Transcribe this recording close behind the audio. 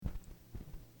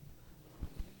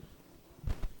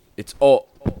It's all.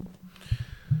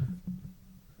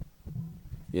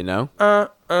 You know?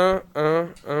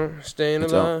 Staying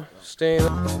It's all. alive, staying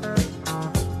alive.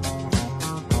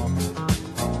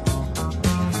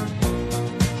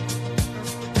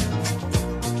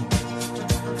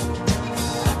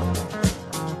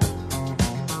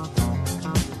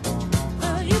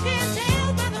 You can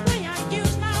tell by the way I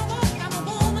use my walk. I'm a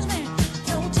woman's man,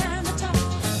 no time to talk.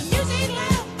 Music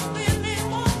loud,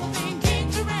 women walk, been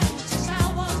kicked around since I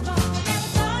was born. Never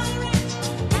tolerate,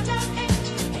 got your head,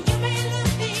 and you may look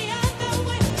the other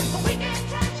way, but we can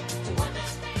try to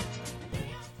understand.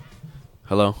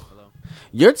 Hello?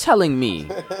 You're telling me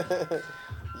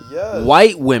Yes.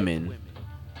 white women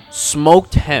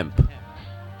smoked hemp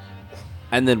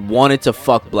and then wanted to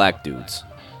fuck black dudes?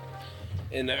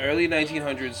 In the early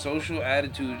 1900s, social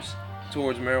attitudes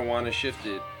towards marijuana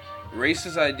shifted.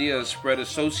 Racist ideas spread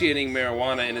associating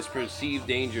marijuana and its perceived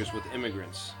dangers with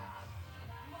immigrants.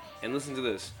 And listen to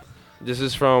this. This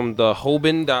is from the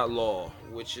Hoban.law,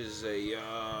 which is a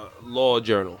law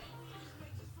journal.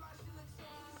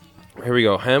 Here we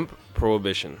go. Hemp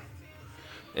prohibition.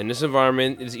 In this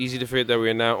environment, it is easy to forget that we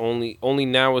are now only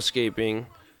now escaping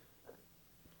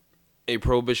a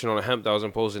prohibition on hemp that was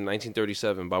imposed in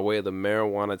 1937 by way of the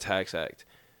Marijuana Tax Act.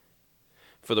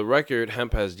 For the record,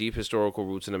 hemp has deep historical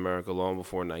roots in America long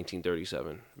before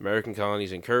 1937. American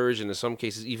colonies encouraged and in some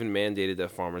cases even mandated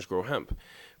that farmers grow hemp.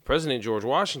 President George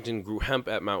Washington grew hemp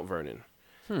at Mount Vernon.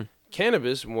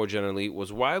 Cannabis, more generally,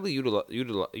 was widely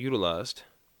utilized.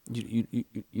 You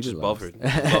Just lost. buffered.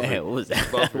 What was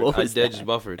that? Buffered. What I was dead that?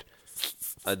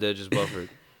 just buffered.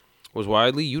 Was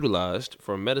widely utilized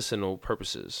for medicinal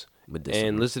purposes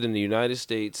and listed in the United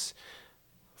States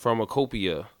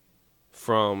Pharmacopoeia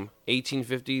from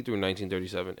 1850 through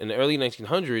 1937. In the early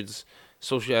 1900s,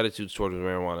 social attitudes toward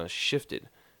marijuana shifted.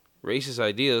 Racist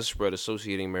ideas spread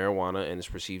associating marijuana and its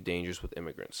perceived dangers with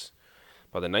immigrants.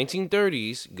 By the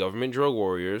 1930s, government drug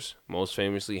warriors, most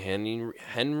famously Henry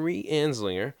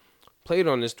Anslinger, played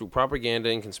on this through propaganda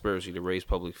and conspiracy to raise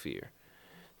public fear.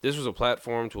 This was a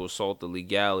platform to assault the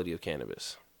legality of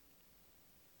cannabis.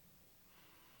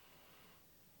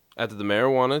 After the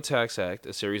Marijuana Tax Act,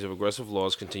 a series of aggressive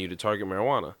laws continued to target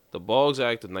marijuana. The Boggs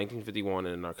Act of 1951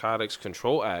 and the Narcotics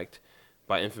Control Act,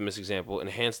 by infamous example,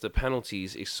 enhanced the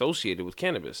penalties associated with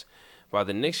cannabis. By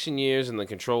the Nixon years and the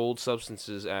Controlled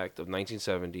Substances Act of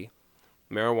 1970,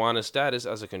 marijuana's status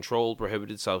as a controlled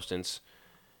prohibited substance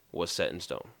was set in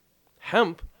stone.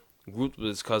 Hemp, grouped with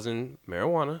its cousin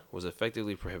marijuana, was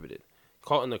effectively prohibited.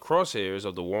 Caught in the crosshairs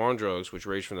of the war on drugs, which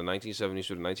raged from the 1970s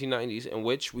to the 1990s, and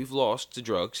which we've lost to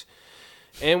drugs,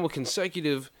 and with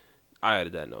consecutive, I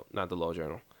added that note, not the Law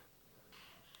Journal,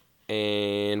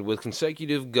 and with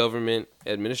consecutive government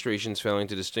administrations failing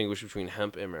to distinguish between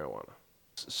hemp and marijuana.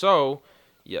 So,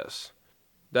 yes,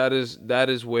 that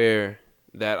is where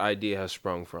that idea has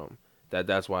sprung from.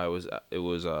 That's why it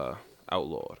was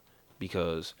outlawed,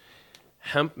 because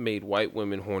hemp made white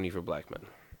women horny for black men.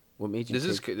 What made you? This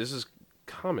is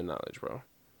common knowledge, bro.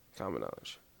 Common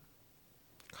knowledge.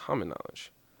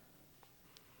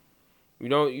 You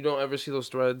don't ever see those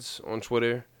threads on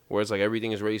Twitter where it's like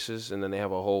everything is racist, and then they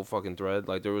have a whole fucking thread.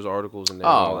 Like there was articles in there.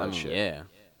 and all that shit. Yeah.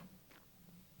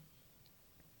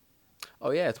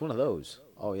 Oh yeah, it's one of those.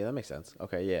 Oh yeah, that makes sense.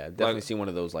 Okay, yeah, I've definitely seen one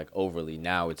of those like overly.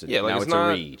 Now it's a a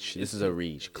reach. This is a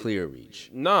reach, clear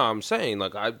reach. No, I'm saying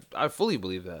like I fully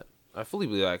believe that.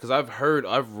 Because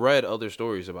I've read other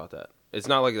stories about that. It's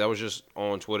not like that was just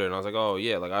on Twitter and I was like, oh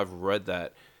yeah, like I've read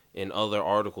that in other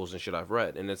articles and shit I've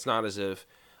read. And it's not as if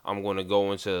I'm going to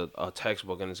go into a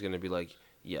textbook and it's going to be like,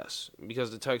 yes,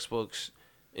 because the textbooks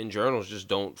in journals just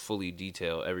don't fully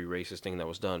detail every racist thing that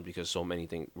was done because so many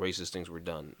racist things were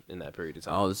done in that period of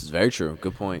time. Oh, this is very true.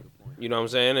 Good point. You know what I'm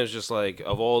saying? It's just like,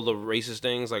 of all the racist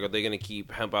things, like, are they going to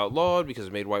keep hemp outlawed because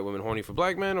it made white women horny for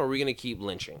black men, or are we going to keep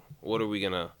lynching? What are we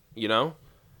going to, you know?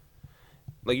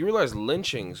 Like, you realize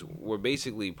lynchings were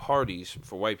basically parties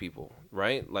for white people,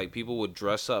 right? Like, people would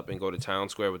dress up and go to town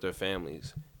square with their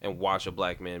families and watch a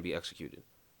black man be executed.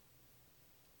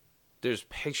 There's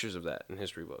pictures of that in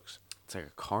history books. It's like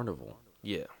a carnival.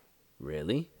 Yeah.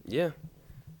 Really? Yeah.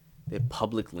 They have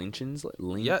public lynchings?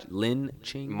 Yeah.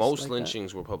 Lynchings? Most like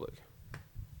lynchings were public.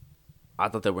 I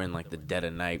thought they were in like the dead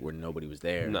of night where nobody was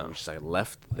there. No. It was just like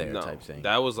left there No, type thing.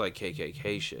 that was like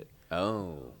KKK shit.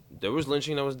 Oh. There was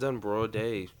lynching that was done broad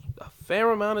day a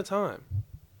fair amount of time.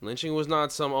 Lynching was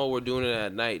not some, oh, we're doing it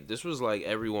at night. This was like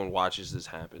everyone watches this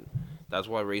happen. That's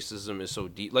why racism is so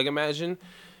deep. Like, imagine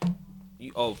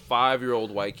a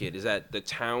 5-year-old white kid is at the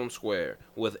town square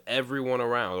with everyone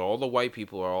around. All the white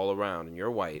people are all around, and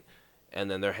you're white, and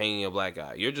then they're hanging a black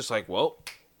guy. You're just like, well,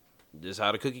 This is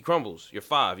how the cookie crumbles. You're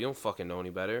 5. You don't fucking know any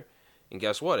better. And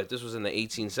guess what? If this was in the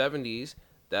 1870s,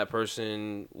 that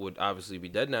person would obviously be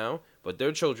dead now, but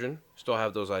their children still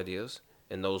have those ideas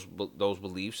and those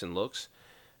beliefs and looks.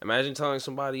 Imagine telling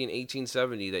somebody in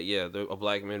 1870 that, yeah, a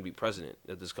black man would be president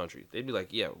of this country. They'd be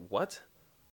like, yeah, what?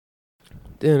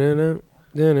 You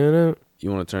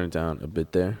want to turn it down a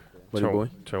bit there, buddy boy?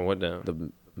 Turn what down?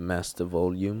 The master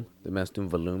volume. The master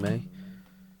volume.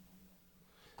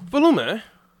 Volume.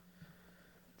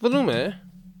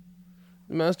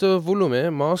 Master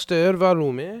volume. Master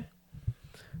volume.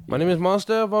 My name is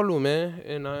Master Volume,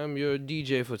 and I am your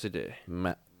DJ for today.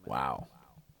 Wow.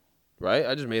 Right?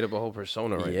 I just made up a whole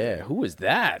persona right Yeah, there. who is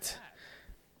that?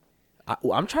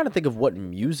 I'm trying to think of what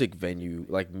music venue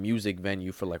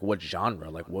for like what genre,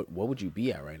 like what would you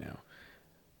be at right now?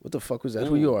 What the fuck was that?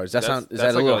 Who you are? Is that a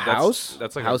little house?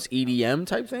 That's like house EDM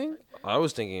type thing? I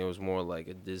was thinking it was more like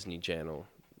a Disney Channel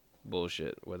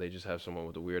bullshit where they just have someone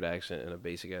with a weird accent and a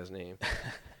basic ass name.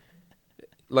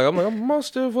 I'm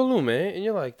Master Volume, and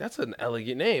you're like, that's an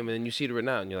elegant name, and then you see it written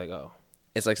out, and you're like, oh,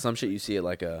 It's like some shit you see at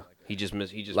like a he just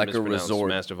like a resort,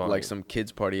 Master Volume. like some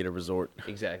kids party at a resort.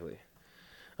 Exactly.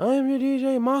 I am your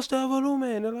DJ, Master Volume,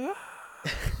 and they're like, ah.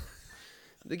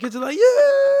 The kids are like,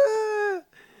 yeah.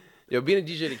 Yo, being a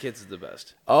DJ to kids is the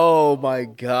best. Oh my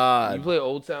god! You play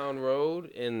Old Town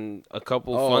Road and a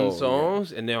couple fun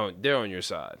songs, and they're on your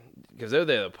side because they're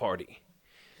there to party.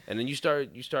 And then you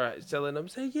start telling them,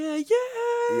 say, yeah.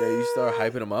 Yeah, you start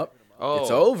hyping them up. Oh,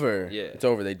 it's over. Yeah. It's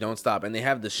over. They don't stop. And they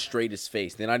have the straightest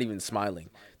face. They're not even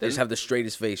smiling. They just have the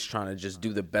straightest face trying to just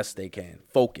do the best they can.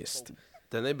 Focused.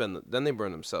 Then they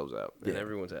burn themselves out, and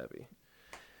everyone's happy.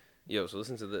 Yo, so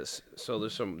listen to this. So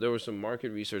there was some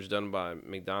market research done by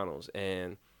McDonald's,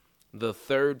 and the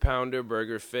third pounder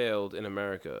burger failed in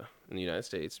America, in the United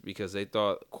States, because they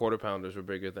thought quarter pounders were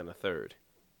bigger than a third.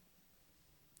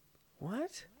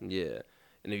 What? Yeah.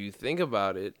 And if you think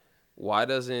about it, why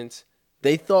doesn't...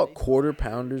 They thought quarter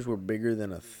pounders were bigger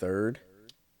than a third?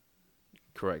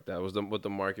 Correct. That was what the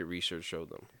market research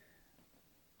showed them.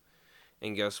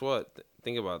 And guess what?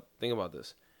 Think about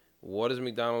this. What does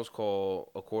McDonald's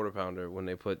call a quarter pounder when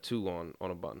they put 2 on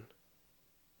a bun?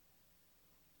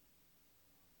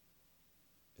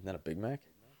 Isn't that a Big Mac?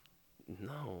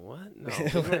 No, what? No,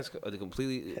 Big Mac's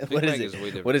completely... Big What Mac is it? way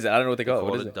different. What is it? I don't know what they call it.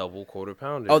 What What is is a it? double quarter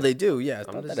pounder? Oh, they do. Yeah, I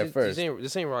thought that at first.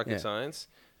 This ain't rocket Yeah. science.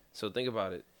 So think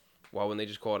about it. Why wouldn't they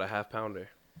just call it a half pounder?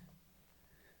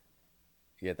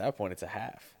 Yeah, at that point, it's a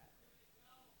half.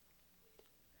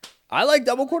 I like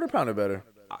double quarter pounder better.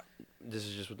 This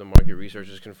is just what the market research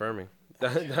is confirming.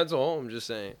 That's all I'm just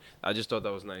saying. I just thought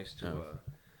that was nice to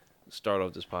start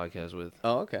off this podcast with.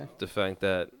 Oh, okay. The fact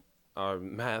that our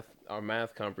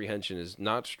math comprehension is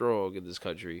not strong in this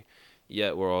country,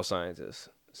 yet we're all scientists.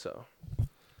 So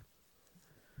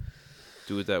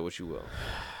do with that what you will.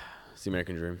 It's the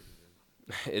American dream.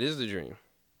 It is the dream.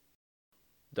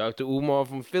 Dr. Umar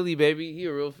from Philly, baby. He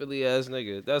a real Philly ass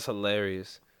nigga. That's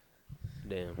hilarious.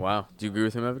 Damn. Wow. Do you agree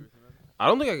with him, Evan? I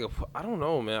don't think I could. I don't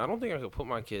know, man. I don't think I could put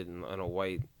my kid in a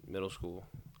white middle school.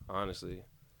 Honestly.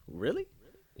 Really?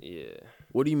 Yeah.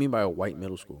 What do you mean by a white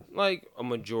middle school? Like a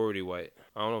majority white.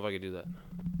 I don't know if I could do that.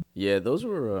 Yeah, those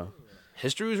were...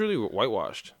 History was really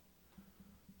whitewashed.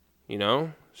 You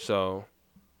know? So...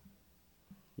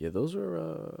 Yeah, those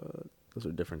are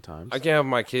different times. I can't have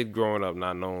my kid growing up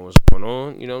not knowing what's going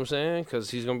on. You know what I'm saying? Because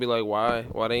he's going to be like,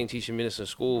 why they ain't teaching me this in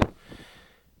school?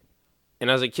 And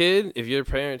as a kid, if your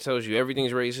parent tells you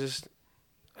everything's racist,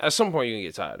 at some point you're going to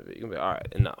get tired of it. You're going to be like, all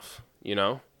right, enough. You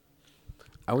know?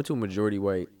 I went to a majority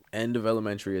white end of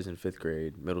elementary as in 5th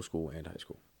grade, middle school, and high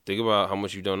school. Think about how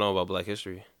much you don't know about Black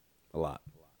history. A lot.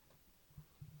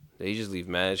 They just leave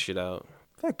mad shit out.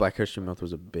 I feel like Black History Month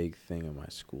was a big thing in my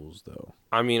schools, though.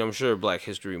 I mean, I'm sure Black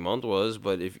History Month was,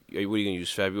 but what are you going to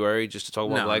use, February, just to talk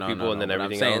about black people and then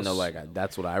everything I'm saying, else? though, like,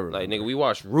 that's what I remember. Like, nigga, we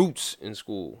watched Roots in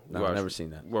school. I've never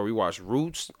seen that. Bro, we watched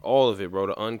Roots, all of it, bro.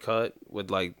 The uncut with,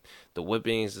 like, the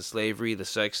whippings, the slavery, the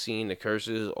sex scene, the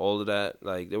curses, all of that.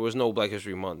 Like, there was no Black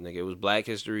History Month, nigga. It was Black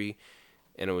history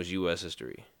and it was U.S.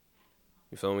 history.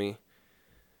 You feel me?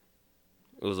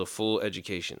 It was a full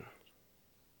education.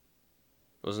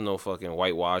 There wasn't no fucking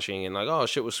whitewashing and like, oh,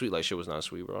 shit was sweet. Like, shit was not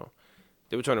sweet, bro.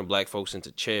 They were turning black folks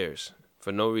into chairs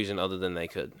for no reason other than they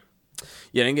could.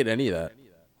 Yeah, I didn't get any of that.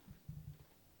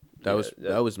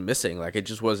 That was missing. Like, it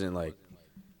just wasn't like,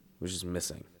 it was just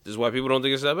missing. This is why people don't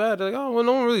think it's that bad. They're like, oh, well,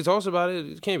 no one really talks about it.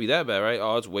 It can't be that bad, right?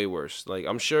 Oh, it's way worse. Like,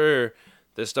 I'm sure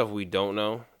there's stuff we don't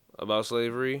know about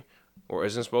slavery or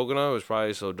isn't spoken of. It's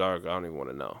probably so dark, I don't even want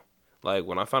to know. Like,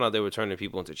 when I found out they were turning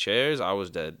people into chairs, I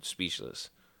was dead, speechless.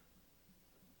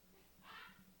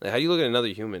 Like, how you look at another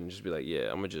human and just be like, yeah,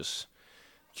 I'm going to just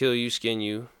kill you, skin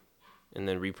you, and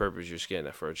then repurpose your skin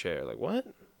for a chair. Like, what?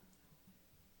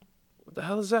 What the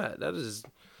hell is that? That is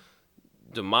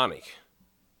demonic.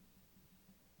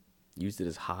 Used it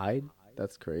as hide?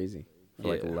 That's crazy. For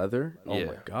like Yeah. leather? Oh Yeah.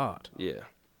 my god. Yeah.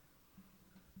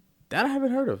 That I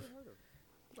haven't heard of.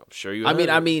 I'm sure you I mean,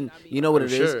 heard it. you know what I'm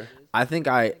it is? sure. I think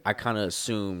I kind of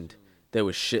assumed there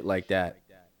was shit like that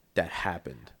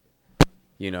happened.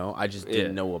 You know, I just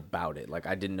didn't know about it. Like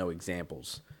I didn't know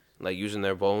examples. Like using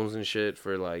their bones and shit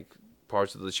for like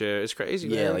parts of the chair. It's crazy,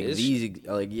 Yeah, man. like It's- these,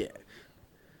 like yeah.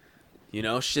 You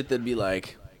know, shit that'd be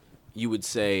like, you would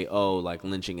say, oh, like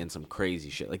lynching and some crazy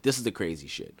shit. Like this is the crazy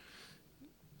shit.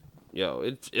 Yo,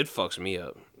 it fucks me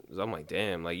up. 'Cause I'm like,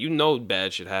 damn, like you know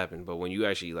bad shit happened, but when you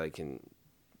actually like can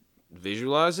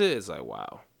visualize it, it's like,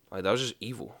 wow, like that was just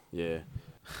evil. Yeah.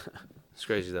 It's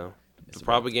crazy though. It's The a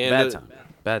propaganda,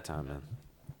 Bad time, man.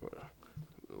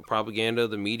 propaganda,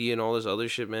 the media, and all this other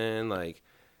shit, man. Like,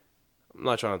 I'm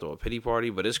not trying to throw a pity party,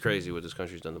 but it's crazy what this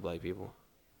country's done to black people.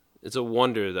 It's a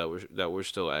wonder that we're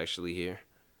still actually here.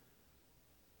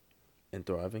 And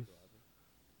thriving.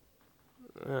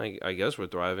 I guess we're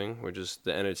thriving. We're just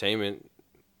the entertainment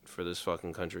for this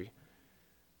fucking country.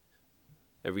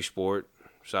 Every sport,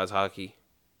 besides hockey,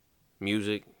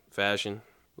 music, fashion,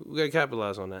 we gotta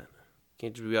capitalize on that.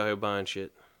 Can't just be out here buying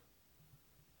shit.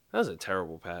 That was a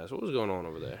terrible pass. What was going on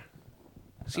over there?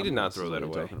 'Cause he did not throw that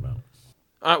away. Talking about.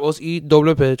 All right, well, let's eat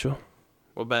doble pecho.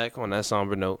 We're back on that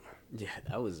somber note. Yeah,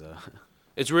 that was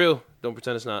It's real. Don't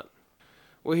pretend it's not.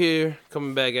 We're here,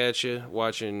 coming back at you,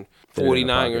 watching They're in the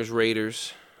 49ers pocket.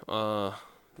 Raiders.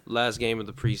 Last game of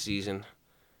the preseason.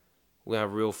 We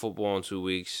have real football in 2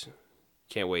 weeks.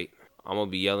 Can't wait. I'm going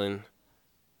to be yelling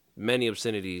many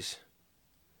obscenities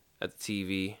at the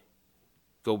TV.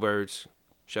 Go Birds.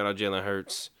 Shout out Jalen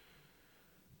Hurts.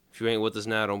 If you ain't with us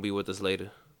now, don't be with us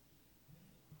later.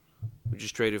 We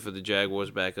just traded for the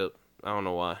Jaguars backup. I don't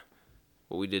know why,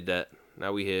 but we did that.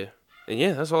 Now we here. And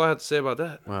yeah, that's all I have to say about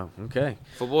that. wow. Okay.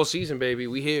 Football season, baby.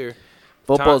 We here.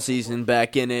 Football Time- season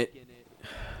back in it.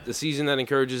 The season that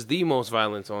encourages the most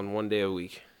violence on one day a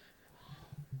week.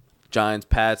 Giants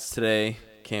Pats today.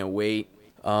 Can't wait.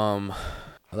 I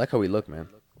like how we look, man.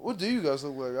 What do you guys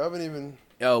look like? I haven't even.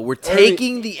 Yo, we're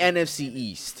taking the NFC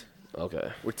East.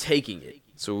 Okay. We're taking it.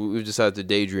 So we've decided to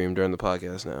daydream during the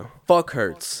podcast now. Fuck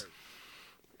Hurts.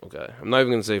 Okay. I'm not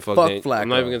even going to say fuck Fuck I'm not Flacco.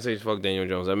 even going to say fuck Daniel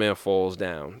Jones. That man falls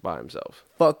down by himself.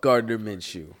 Fuck Gardner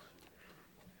Minshew.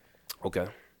 Okay.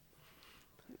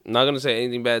 I'm not going to say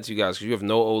anything bad to you guys because you have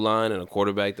no O-line and a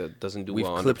quarterback that doesn't do We've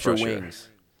well under clipped your pressure. wings.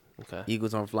 Okay.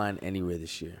 Eagles aren't flying anywhere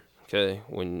this year. Okay.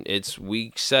 When it's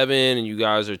week 7 and you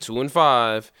guys are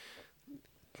 2-5,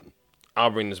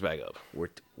 I'll bring this back up.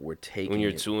 We're taking When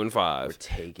you're it. 2-5, We're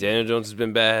taking Daniel Jones has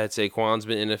been bad. Saquon's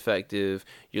been ineffective.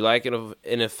 Your lack of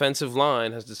an offensive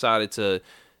line has decided to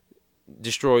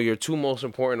destroy your two most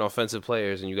important offensive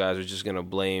players, and you guys are just gonna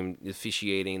blame the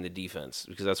officiating and the defense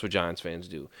because that's what Giants fans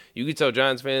do. You can tell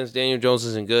Giants fans Daniel Jones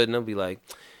isn't good, and they'll be like,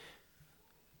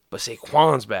 "But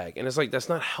Saquon's back," and it's like that's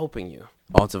not helping you.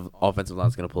 Offensive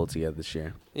line's gonna pull it together this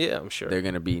year. Yeah, I'm sure. They're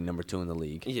gonna be number 2 in the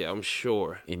league. Yeah, I'm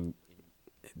sure.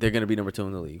 They're gonna be number 2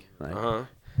 in the league, right? Uh huh.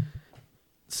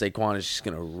 Saquon is just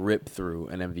gonna rip through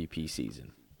an MVP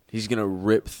season. He's gonna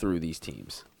rip through these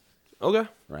teams, Okay.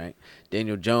 right?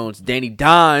 Daniel Jones, Danny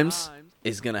Dimes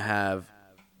is gonna have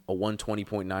a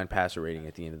 120.9 passer rating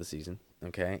at the end of the season.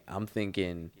 Okay, I'm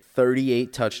thinking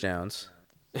 38 touchdowns,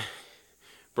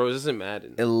 Bro, this isn't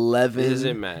Madden. 11 This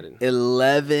isn't Madden.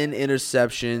 11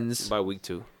 interceptions. By week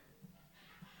 2.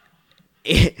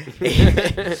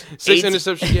 6 6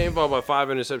 interception game followed by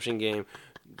 5 interception game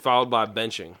followed by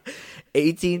benching.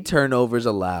 18 turnovers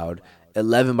allowed,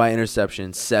 11 by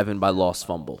interception, 7 by lost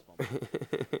fumble.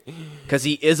 Because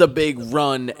he is a big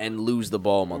run and lose the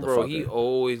ball, motherfucker. Bro, he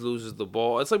always loses the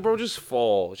ball. It's like, bro, just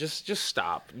fall. Just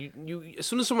stop. You as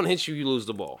soon as someone hits you, you lose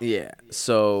the ball. Yeah,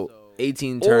 so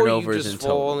 18 Or you turnovers just in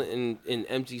fall total. in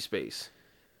empty space.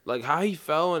 Like how he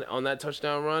fell on that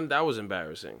touchdown run, that was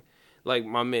embarrassing. Like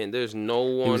my man, there's no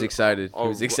one. He was excited. He ar-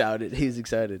 was excited. He was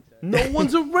excited. No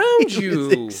one's around He you.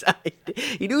 was excited.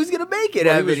 He knew he was gonna make it.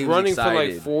 Bro, he Evan. was running for like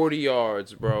excited. 40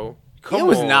 yards, bro. It Come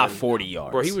was on. not 40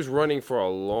 yards. Bro, he was running for a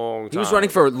long time. He was running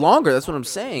for longer. That's what I'm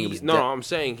saying. It was No, I'm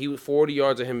saying he was 40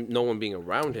 yards of him, no one being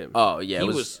around him. Oh yeah,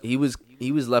 He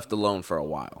he was left alone for a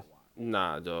while.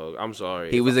 Nah, dog. I'm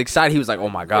sorry. He was excited. He was like, "Oh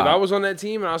my If I god!" was on that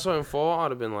team and I saw him fall, I'd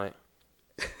have been like,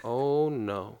 "Oh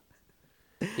no."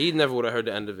 He never would have heard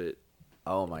the end of it.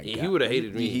 Oh my He god, would've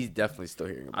hated me. He's definitely still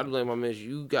hearing about I'd it. blame my man.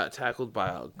 You got tackled by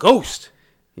a ghost.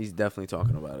 He's definitely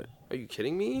talking about it. Are you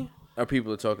kidding me? Our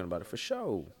people are talking about it for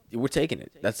sure. We're taking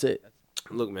it. That's it.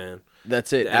 Look, man.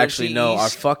 That's it. The Actually, NFC no. Our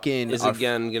East fucking is our-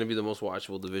 again going to be the most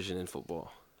watchable division in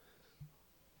football.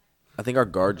 I think our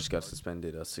guard just got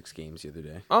suspended 6 games the other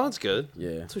day. Oh, that's good.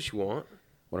 Yeah, That's what you want.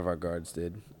 one of our guards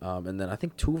did. And then I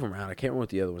think 2 of them are out. I can't remember what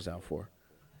the other was out for.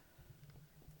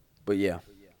 But yeah.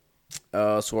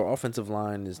 So our offensive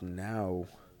line is now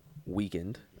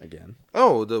weakened again.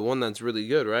 Oh, the one that's really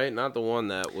good, right? Not the one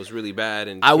that was really bad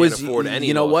and I can't was, afford any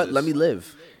you know what? losses. Let me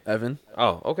live, Evan.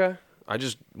 Oh, okay. I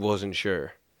just wasn't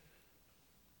sure.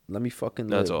 Let me fucking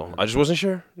That's live. all. I just wasn't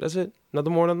sure. That's it.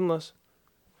 Nothing more, nothing less.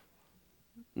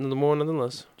 Nothing more, nothing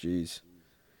less. Jeez.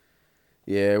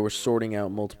 Yeah, we're sorting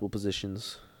out multiple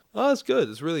positions. Oh, that's good.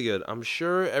 It's really good. I'm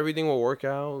sure everything will work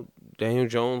out. Daniel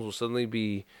Jones will suddenly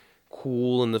be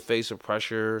cool in the face of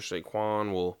pressure.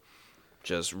 Saquon will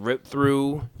just rip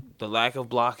through the lack of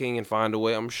blocking and find a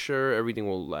way. I'm sure everything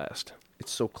will last.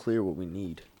 It's so clear what we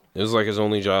need. It was like his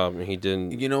only job, and he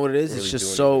didn't. You know what it is? really It's do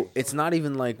just so. anything. It's not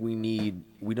even like we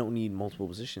don't need multiple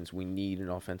positions. We need an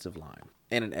offensive line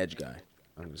and an edge guy.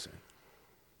 I'm gonna say,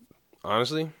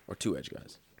 Honestly, or 2 edge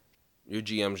guys. your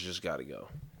GM's just got to go.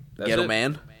 That's Ghetto it.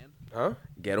 man, Huh?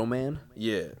 ghetto man.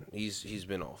 Yeah, he's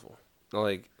been awful.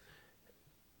 Like,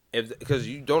 because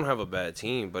you don't have a bad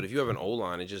team, but if you have an O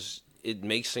line, it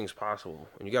makes things possible.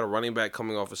 And you got a running back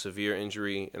coming off a severe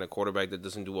injury and a quarterback that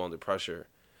doesn't do well under pressure.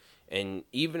 And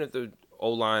even if the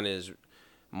O line is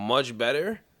much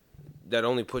better, that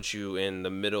only puts you in the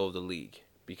middle of the league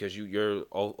because your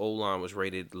O line was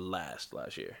rated last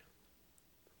year.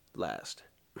 Last.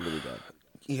 Really bad.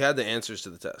 He had the answers to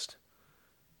the test.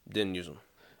 Didn't use them.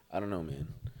 I don't know, man.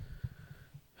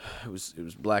 It was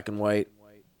black and white.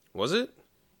 Was it?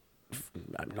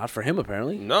 Not for him,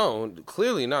 apparently. No,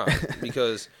 clearly not.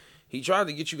 Because he tried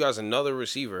to get you guys another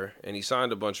receiver, and he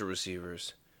signed a bunch of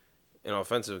receivers and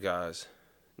offensive guys,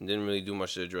 and didn't really do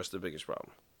much to address the biggest problem.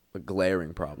 A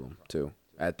glaring problem too.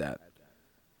 At that,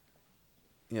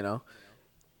 you know,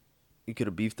 you could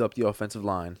have beefed up the offensive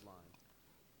line,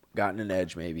 gotten an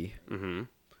edge maybe, Mm-hmm.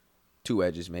 2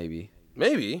 edges maybe,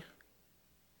 Maybe.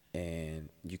 and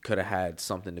you could have had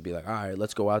something to be like, all right,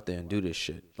 let's go out there and do this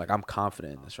shit. Like, I'm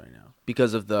confident in this right now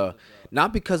because of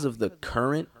not because of the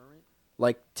current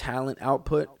like talent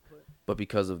output, but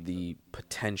because of the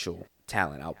potential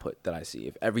talent output that I see.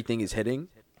 If everything is hitting,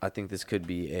 I think this could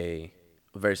be a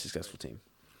very successful team.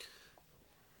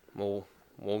 Well,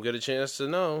 won't get a chance to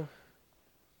know.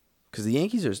 Because the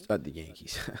Yankees are the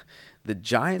Yankees, the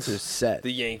Giants are set.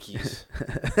 The Yankees.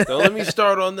 Don't let me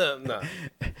start on them. No.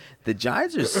 The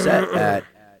Giants are set at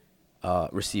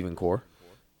receiving core,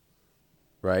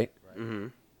 right? Mm-hmm.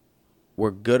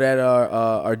 We're good at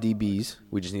our DBs.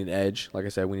 We just need an edge. Like I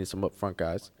said, we need some up front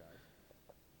guys,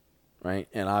 right?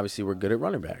 And obviously, we're good at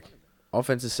running back.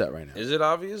 Offense is set right now. Is it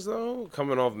obvious, though?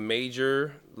 Coming off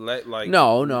major, like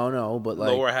No, but like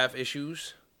lower half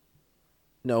issues?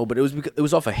 no, but it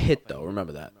was off a hit though.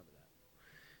 Remember that?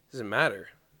 Doesn't matter.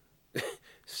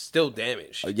 Still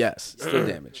damaged. Yes, still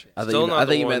damage. I Still not think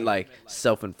the you meant one- like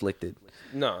self-inflicted.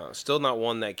 No, still not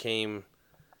one that came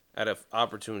at an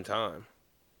opportune time.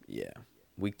 Yeah,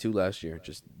 week 2 last year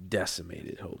just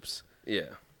decimated hopes. Yeah.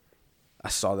 I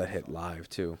saw that hit live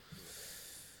too.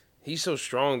 He's so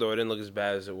strong, though, it didn't look as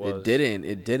bad as it was. It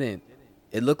didn't.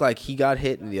 It looked like he got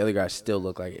hit, and the other guy still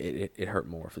looked like it hurt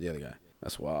more for the other guy.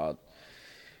 That's wild.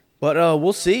 But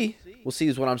we'll see. We'll see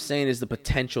is what I'm saying is the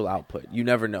potential output. You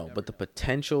never know. But the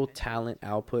potential talent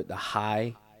output, the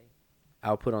high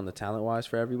output on the talent-wise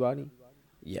for everybody,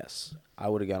 yes. I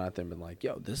would have gone out there and been like,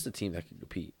 yo, this is a team that can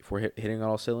compete. If we're hitting on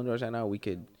all cylinders right now, we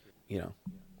could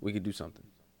do something.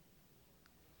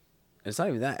 And it's not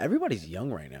even that. Everybody's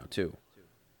young right now, too.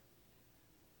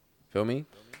 Feel me?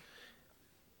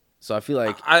 So I feel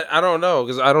like I don't know,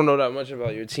 because I don't know that much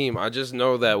about your team. I just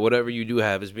know that whatever you do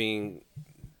have is being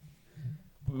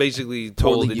basically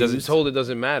told Poorly used. it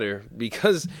doesn't matter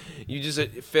because you just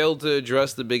failed to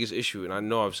address the biggest issue, and I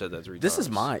know I've said that 3 this times.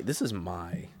 is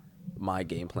my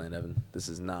game plan, Evan. This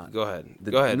is not. Go ahead.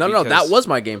 No, that was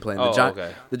my game plan. Oh,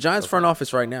 okay. The Giants front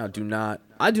office right now I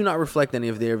do not reflect any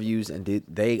of their views, and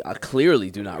they clearly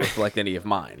do not reflect any of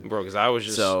mine. Bro, because I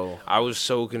was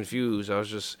so confused. I was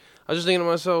just thinking to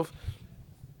myself,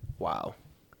 wow,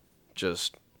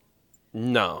 just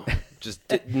no,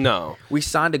 no. We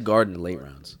signed a guard in the late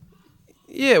rounds.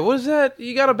 Yeah, what is that?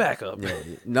 You got a backup.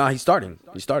 No, he's starting.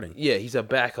 Yeah, he's a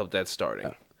backup that's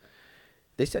starting.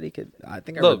 They said he could. I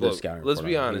think I Look, read the scouting let's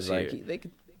report be on it. He was honest like, here. they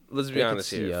could. Let's They be could honest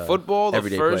see, here. Football,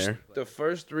 everyday player. the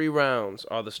first 3 rounds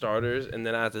are the starters, and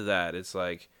then after that, it's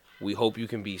like we hope you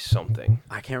can be something.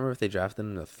 I can't remember if they drafted him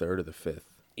in the 3rd or the 5th.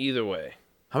 Either way,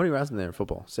 How many rounds are there in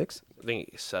football? 6? I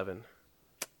think 7.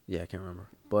 Yeah, I can't remember.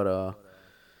 But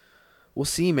We'll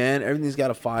see, man. Everything's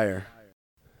got a fire.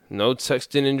 No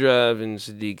texting and driving,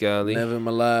 Sadiq Ali. Never in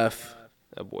my life.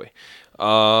 That boy.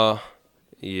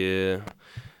 Yeah.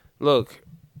 Look,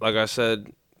 like I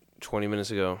said 20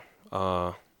 minutes ago,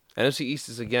 NFC East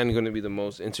is again going to be the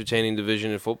most entertaining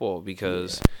division in football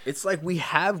because It's like we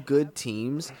have good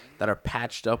teams that are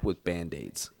patched up with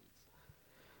Band-Aids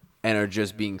and are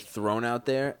just being thrown out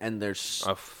there, and they're,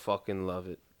 I fucking love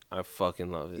it. I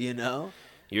fucking love it. you know?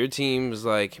 Your team is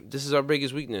like, this is our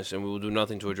biggest weakness, and we will do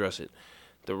nothing to address it.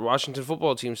 The Washington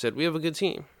football team said, we have a good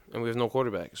team, and we have no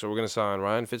quarterback, so we're going to sign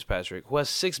Ryan Fitzpatrick, who has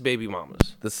 6 baby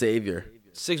mamas. The savior.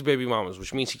 6 baby mamas,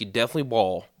 which means he could definitely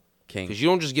ball. King. Because you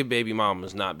don't just get baby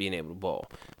mamas not being able to ball.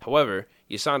 However,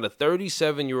 you signed a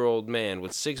 37-year-old man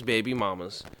with 6 baby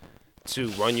mamas to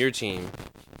run your team.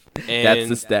 And That's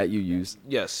the stat you use.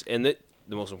 yes, and the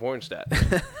most important stat.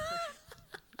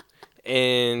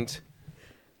 And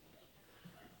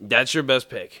that's your best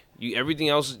pick. Everything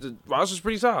else, the roster's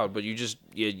pretty solid, but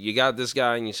you got this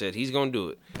guy and you said he's gonna do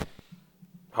it.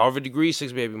 Harvard degree,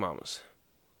 6 baby mamas.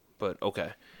 But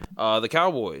okay. The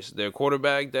Cowboys, their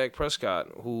quarterback Dak Prescott,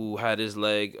 who had his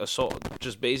leg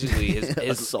just basically his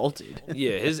Assaulted.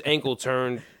 yeah, his ankle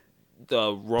turned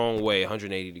the wrong way,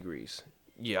 180 degrees.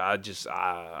 Yeah,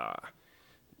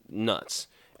 nuts.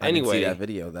 I didn't Anyway, see that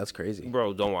video. That's crazy.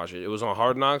 bro, don't watch it. It was on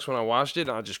Hard Knocks when I watched it.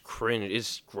 And I just cringed.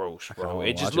 It's gross, bro. wanna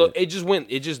It just watch looked.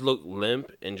 It just looked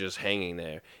limp and just hanging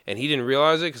there. And he didn't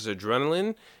realize it because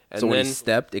adrenaline. And So when then he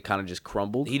stepped, it kind of just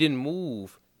crumbled. he didn't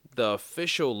move. The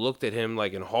official looked at him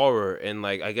like in horror, and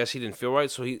like I guess he didn't feel right.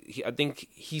 So I think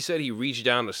he said he reached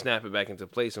down to snap it back into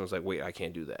place, and was like, "Wait, I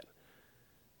can't do that."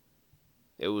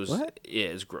 It was What? Yeah,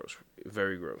 it's gross,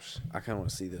 very gross. I kind of want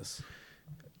to see this.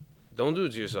 Don't do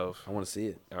it to yourself. I want to see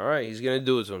it. All right, he's gonna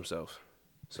do it to himself.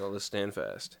 So let's stand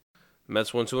fast.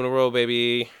 Mets won 2 in a row,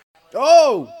 baby.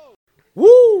 Oh!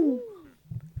 Woo!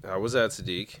 How was that,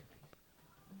 Sadiq?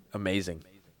 Amazing.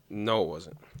 No, it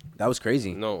wasn't. That was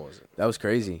crazy. No, it wasn't. That was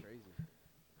crazy.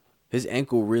 His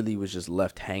ankle really was just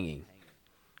left hanging.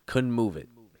 Couldn't move it.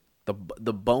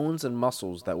 The bones and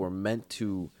muscles that were meant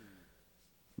to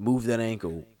move that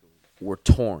ankle were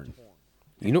torn.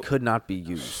 You know, Could not be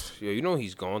used. yo, you know what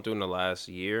he's gone through in the last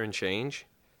year and change.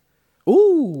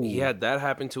 Ooh. He had that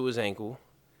happen to his ankle.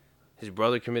 His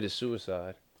brother committed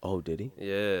suicide. Oh, did he?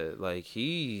 Yeah, like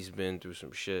he's been through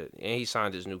some shit, and he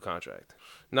signed his new contract.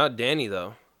 Not Danny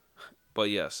though,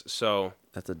 but yes. So,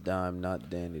 That's a dime,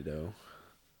 not Danny, though.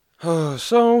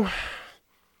 so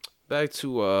back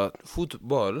to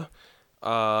football.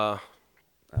 That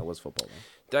was football, man.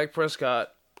 Dak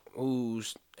Prescott,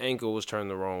 whose ankle was turned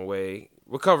the wrong way,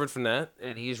 recovered from that,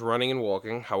 and he's running and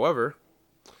walking. However,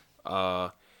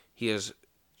 he has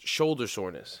shoulder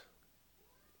soreness.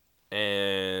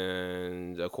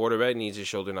 And a quarterback needs his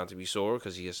shoulder not to be sore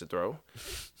because he has to throw.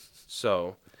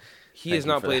 So he has Thank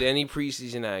you not for played that. any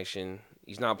preseason action.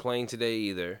 He's not playing today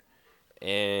either.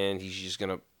 And they're just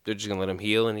gonna let him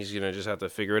heal, and he's gonna just have to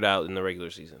figure it out in the regular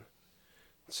season.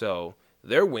 So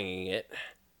they're winging it.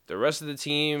 The rest of the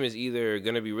team is either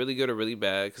gonna be really good or really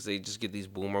bad because they just get these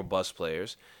boom or bust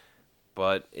players.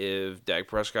 But if Dak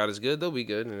Prescott is good, they'll be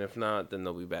good, and if not, then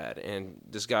they'll be bad. And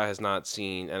this guy has not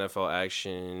seen NFL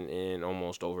action in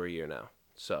almost over a year now.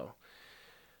 So,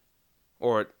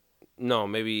 or no,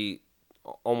 maybe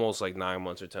almost like 9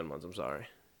 months or 10 months. I'm sorry.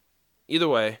 Either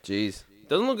way, Jeez.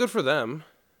 doesn't look good for them.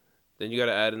 Then you got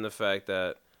to add in the fact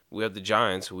that we have the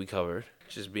Giants, who we covered,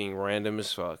 just being random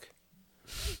as fuck.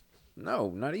 No,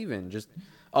 not even. Just,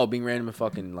 being random and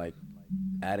fucking, like,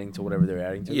 adding to whatever they're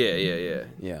adding to. Yeah.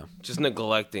 Yeah. Just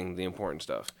neglecting the important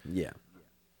stuff. Yeah.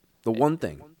 The one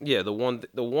thing. Yeah, the one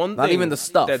Not thing even the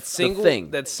stuff, the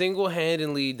thing. that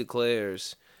single-handedly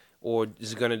declares or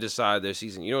is going to decide their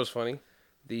season. You know what's funny?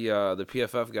 The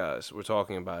PFF guys were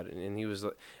talking about it, and he was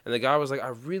like, and the guy was like, I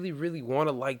really, really want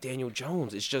to like Daniel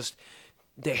Jones. It's just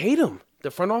they hate him.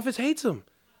 The front office hates him.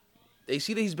 They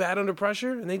see that he's bad under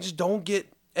pressure, and they just don't get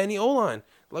any O-line.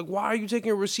 Like, why are you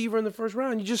taking a receiver in the first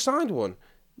round? You just signed one.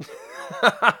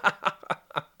 I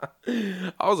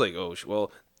was like, oh,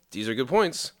 well, these are good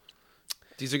points.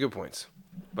 These are good points.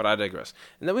 But I digress.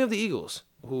 And then we have the Eagles,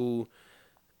 who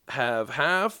have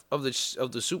half of the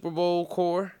Super Bowl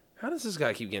core. How does this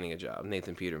guy keep getting a job,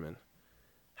 Nathan Peterman?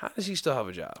 How does he still have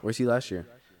a job? Where's he last year?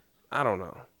 I don't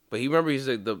know. But he's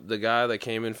like the guy that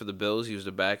came in for the Bills. He was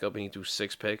the backup, and he threw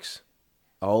 6 picks.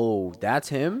 Oh, that's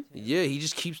him? Yeah, he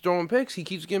just keeps throwing picks. He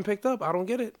keeps getting picked up. I don't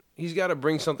get it. He's got to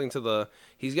bring something to the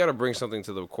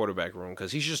quarterback room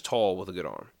because he's just tall with a good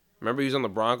arm. Remember, he was on the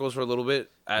Broncos for a little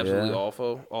bit. Absolutely Yeah.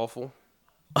 awful. Awful?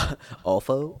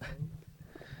 Awful.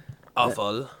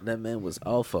 That man was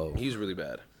awful. He was really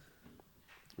bad.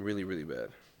 Really, really bad.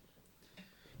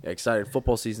 Yeah, excited.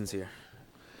 Football season's here.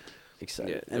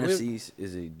 Excited. Yeah, NFC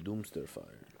is a doomster fire.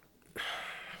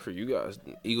 For you guys,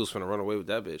 Eagles finna run away with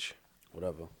that bitch.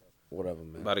 Whatever,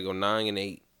 man. About to go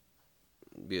 9-8.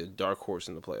 Be a dark horse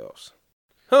in the playoffs.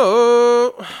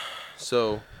 Oh,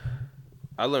 so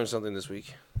I learned something this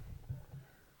week.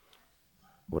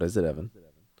 What is it, Evan?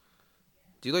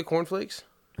 Do you like cornflakes?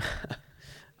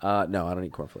 No, I don't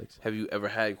eat cornflakes. Have you ever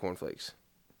had cornflakes?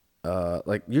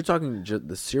 Like you're talking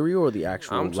the cereal or the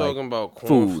actual? I'm like, talking about food?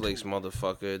 cornflakes,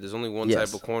 motherfucker. There's only one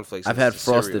Yes. type of cornflakes. I've and had it's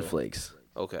the Frosted cereal. Flakes.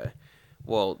 Okay.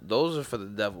 Well, those are for the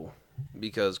devil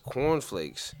because Frosted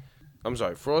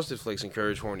Flakes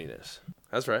encourage horniness.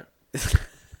 That's right.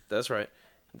 That's right.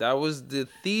 That was the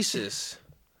thesis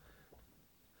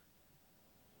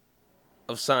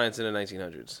of science in the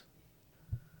 1900s.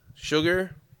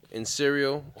 Sugar and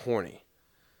cereal, horny.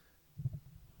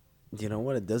 You know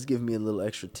what? It does give me a little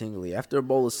extra tingly. After a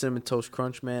bowl of Cinnamon Toast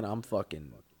Crunch, man, I'm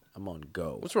on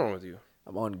go. What's wrong with you?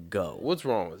 I'm on go. What's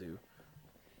wrong with you?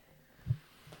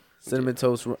 Cinnamon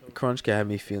Toast Crunch can have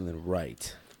me feeling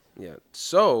right. Yeah.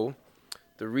 So,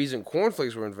 the reason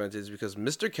cornflakes were invented is because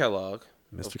Mr. Kellogg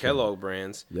of Mr. Kellogg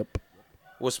brands Yep.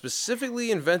 was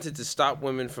specifically invented to stop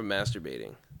women from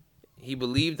masturbating. He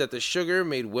believed that the sugar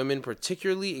made women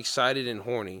particularly excited and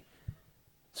horny,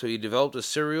 so he developed a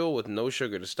cereal with no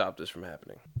sugar to stop this from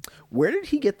happening. Where did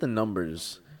he get the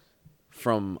numbers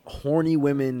from horny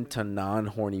women to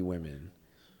non-horny women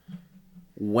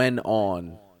when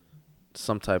on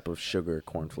some type of sugar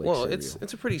cornflake Well, cereal?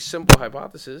 it's a pretty simple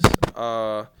hypothesis.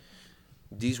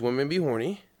 These women be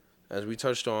horny, as we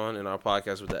touched on in our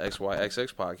podcast with the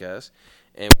XYXX podcast,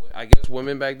 and I guess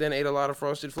women back then ate a lot of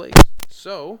Frosted Flakes.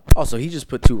 So So he just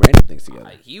put two random things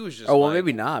together. he was just Oh, well, like,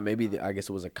 maybe not. Maybe I guess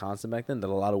it was a constant back then that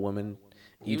a lot of women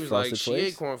he eat was Frosted like, she Flakes.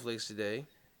 ate cornflakes today.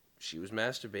 She was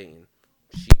masturbating.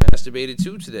 She masturbated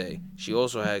too today. She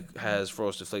also has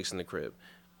Frosted Flakes in the crib.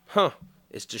 Huh?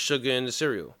 It's the sugar in the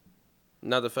cereal,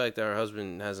 not the fact that her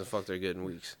husband hasn't fucked her good in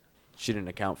weeks. She didn't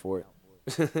account for it.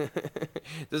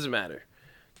 Doesn't matter.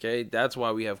 Okay, that's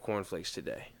why we have cornflakes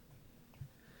today.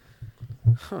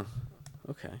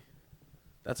 Okay,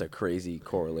 that's a crazy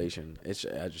correlation.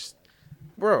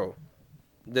 Bro,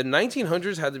 the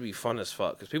 1900s had to be fun as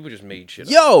fuck because people just made shit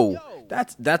up. Yo,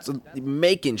 that's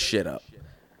making shit up.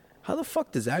 How the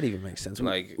fuck does that even make sense?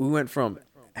 Like- we went from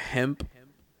hemp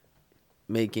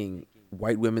making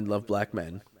white women love black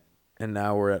men, and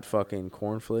now we're at fucking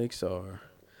cornflakes or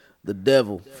the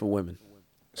devil for women.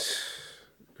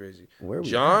 Crazy. Where are we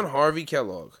John Harvey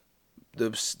Kellogg.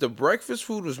 The breakfast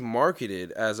food was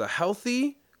marketed as a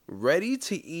healthy,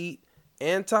 ready-to-eat,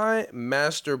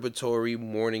 anti-masturbatory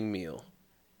morning meal.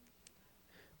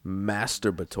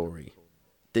 Masturbatory.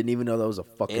 Didn't even know that was a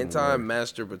fucking word.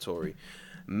 Anti-masturbatory.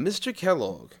 Mr.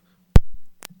 Kellogg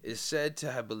is said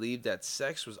to have believed that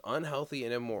sex was unhealthy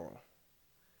and immoral,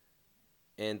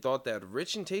 and thought that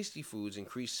rich and tasty foods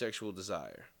increased sexual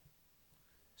desire.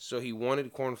 So he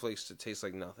wanted cornflakes to taste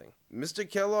like nothing. Mr.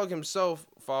 Kellogg himself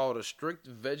followed a strict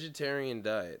vegetarian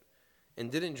diet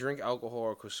and didn't drink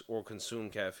alcohol or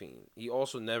consume caffeine. He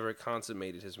also never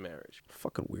consummated his marriage.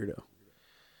 Fucking weirdo.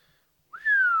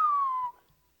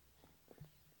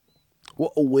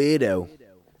 What a weirdo.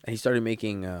 And he started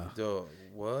making Dog,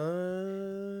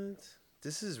 what?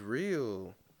 This is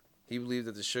real. He believed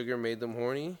that the sugar made them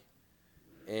horny,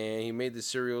 and he made the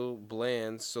cereal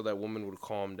bland so that women would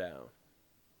calm down.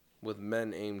 With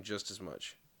men aimed just as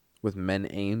much. with men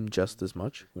aim just as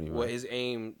much. What do you mean? Well, his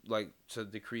aim, like, to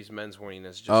decrease men's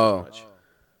horniness just Oh. as much.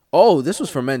 Oh, this was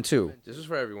for men too. This is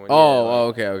for everyone.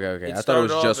 Oh, yeah, like, okay. I thought it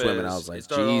was started just off women. I as- was like, it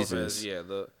started off Jesus. as, yeah,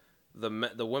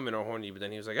 the women are horny, but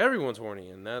then he was like, everyone's horny,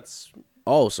 and that's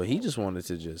Oh, so he just wanted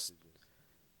to just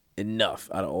enough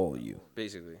out of all of you.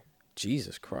 basically.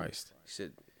 Jesus Christ. He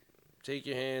said, take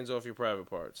your hands off your private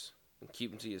parts and keep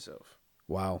them to yourself.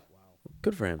 Wow.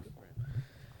 Good for him.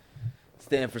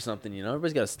 Stand for something, you know.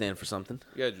 Everybody's got to stand for something.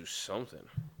 You gotta do something.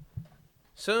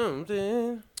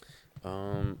 Something.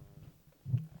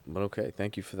 But okay,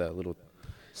 thank you for that little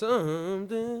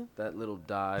Something.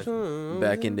 dive Something.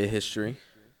 back into history.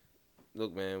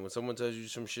 Look, man, when someone tells you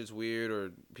some shit's weird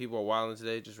or people are wilding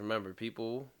today, just remember,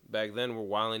 people back then were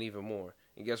wilding even more.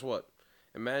 And guess what?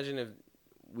 Imagine if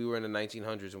we were in the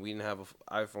 1900s and we didn't have an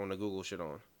iPhone to Google shit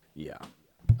on. Yeah.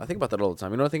 I think about that all the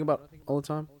time. You know what I think about all the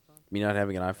time? Me not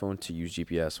having an iPhone to use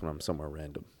GPS when I'm somewhere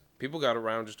random. People got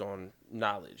around just on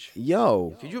knowledge.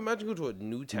 Yo, Could you imagine going to a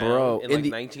new town Bro, in in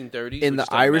like the- 1930s? in with The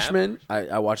just a map? Irishman,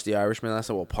 I watched The Irishman last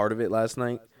night. Well, part of it last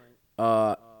night.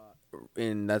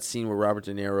 In that scene where Robert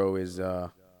De Niro is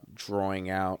drawing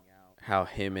out how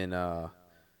him and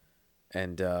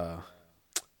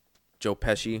Joe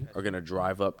Pesci are gonna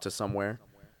drive up to somewhere.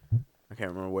 I can't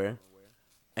remember where.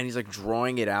 And he's like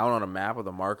drawing it out on a map with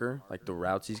a marker, like the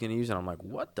routes he's gonna use. And I'm like,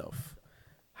 what the?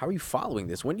 How are you following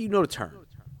this? When do you know to turn?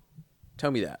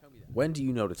 Tell me that. When do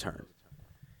you know to turn?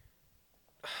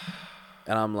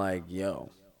 And I'm like, yo,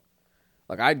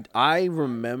 like I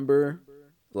remember,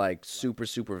 like super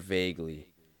vaguely,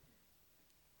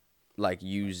 like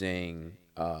using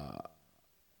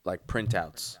like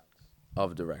printouts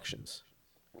of directions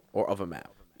or of a map.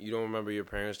 You don't remember your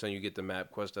parents telling you get the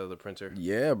MapQuest out of the printer?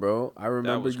 Yeah, bro. I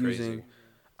remember was crazy.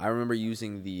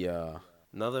 using the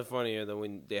Nothing funnier than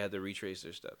when they had to retrace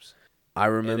their steps. I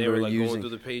And remember they were like going using through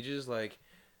the pages like,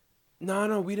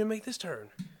 no, we didn't make this turn.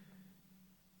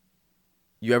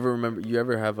 You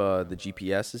ever have the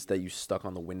GPSs that you stuck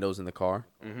on the windows in the car?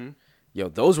 Mm-hmm. Yo,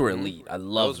 those were elite. I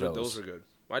love those. Those are good.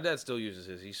 My dad still uses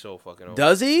his. He's so fucking old.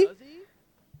 Does he?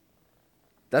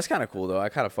 That's kind of cool though. I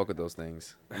kind of fuck with those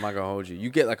things. I'm not gonna hold you. You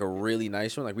get like a really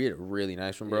nice one. Like we had a really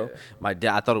nice one, bro. Yeah. My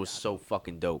dad, I thought it was so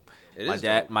fucking dope.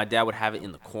 Dope. My dad would have it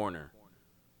in the corner,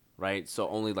 right? So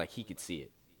only like he could see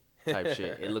it, type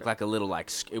shit. It looked like a little like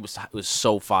it was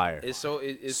so fire. It's so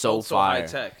so fire. high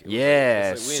tech.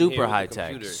 Yeah, it's like we in here super with high the tech.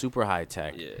 computer. Super high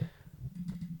tech. Yeah.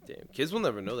 Damn, kids will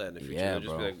never know that in the future. Yeah, They'll just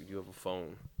bro. be like, you have a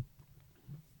phone.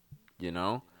 You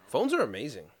know, Phones are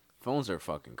amazing. phones are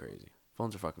fucking crazy.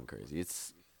 Phones are fucking crazy.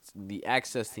 It's the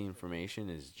access to information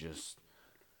is just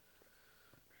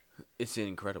it's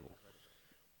incredible.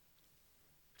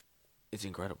 It's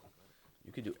incredible.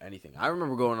 You could do anything. I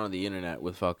remember going on the internet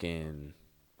with fucking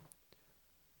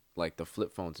like the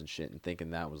flip phones and shit and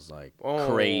thinking that was like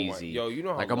crazy. Yo, you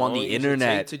know how like I'm on long the it used to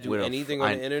internet take to do with anything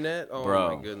on the internet? Oh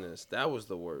Bro. my goodness. That was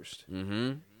the worst.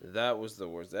 Mm-hmm. That was the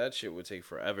worst. That shit would take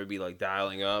forever. Be like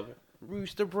dialing up.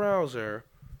 Reach the browser.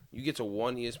 You get to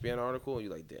one ESPN article and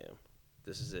you're like, damn,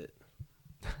 this is it.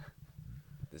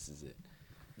 This is it.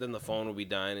 Then the phone will be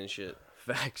dying and shit.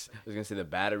 Facts. I was gonna say the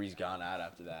battery's gone out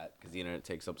after that because the internet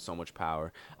takes up so much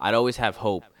power. I'd always have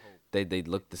hope they'd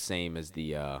look the same as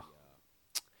the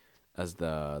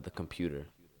computer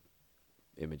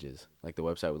images. Like the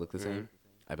website would look the same.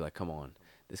 I'd be like, come on,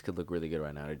 this could look really good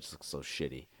right now. It just looks so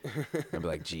shitty. I'd be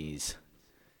like, geez.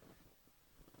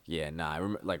 Yeah, nah.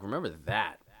 Remember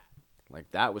that. Like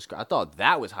that was. I thought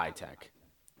that was high tech.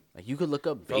 Like you could look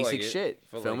up Felt like basic it. shit,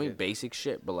 Felt filming like it. basic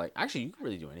shit. But like, actually, you can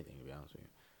really do anything. To be honest with you,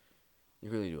 you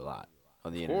can really do a lot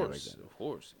on the Of internet. course. Like that. Of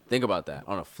course. Think about that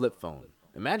on a flip phone.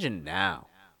 Imagine now.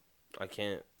 I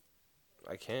can't.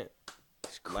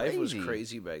 It's Life was crazy.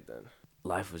 crazy back then.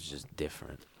 Life was just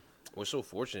different. We're so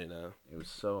fortunate now. It was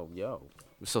so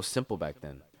It was so simple back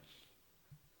then.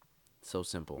 So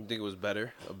simple. You think it was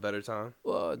better? A better time?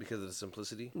 Well, Because of the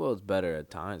simplicity? well, it's better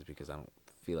at times because I don't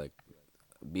feel like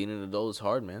being an adult is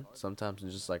hard, man. Sometimes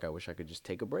it's just like I wish I could just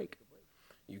take a break.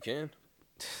 You can.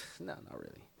 No, not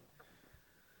really.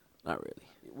 Not really.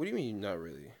 What do you mean not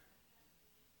really?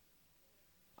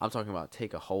 I'm talking about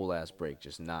take a whole ass break,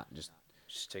 just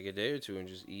Just take a day or two and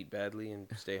just eat badly and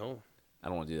stay home. I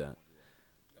don't want to do that.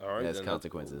 All right. There's then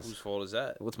consequences. Whose fault is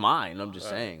that? Well, it's mine. I'm just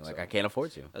All right, saying, like so- I can't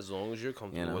afford to. As long as you're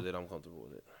comfortable know? with it, I'm comfortable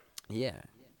with it. Yeah.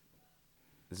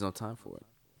 There's no time for it.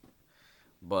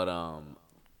 But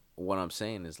what I'm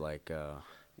saying is like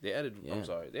They added. Yeah. I'm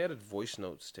sorry. They added voice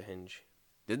notes to Hinge.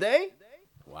 did they?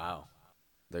 Wow.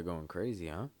 They're going crazy,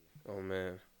 huh? Oh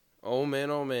man. Oh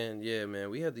man. Yeah, man.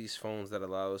 We have these phones that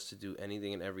allow us to do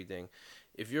anything and everything.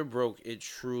 If you're broke, it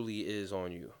truly is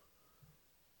on you.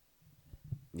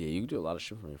 Yeah, you can do a lot of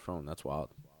shit from your phone. That's wild.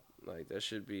 Like that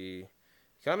should be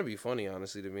kind of be funny,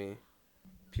 honestly, to me.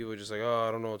 People are just like, oh,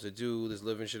 I don't know what to do. This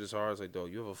living shit is hard. It's like,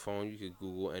 dog, you have a phone. You could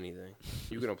Google anything.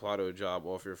 You can apply to a job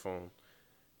off your phone.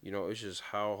 You know, it's just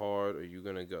how hard are you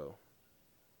gonna go?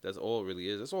 That's all it really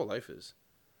is. That's all life is.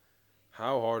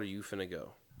 How hard are you finna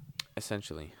go?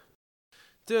 Essentially.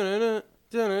 Dun-dun-dun,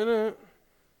 dun-dun-dun.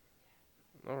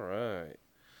 All right,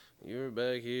 you're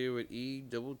back here with E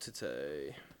double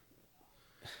Tite.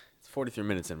 It's 43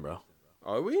 minutes in, bro.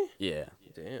 Are we? Yeah.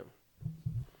 Damn.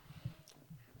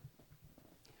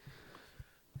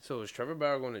 So is Trevor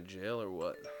Bauer going to jail or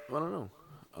what? I don't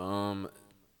know.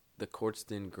 The courts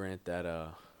didn't grant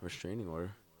that restraining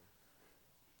order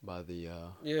by the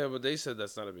Yeah, but they said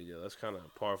that's not a big deal. That's kind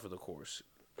of par for the course,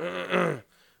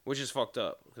 which is fucked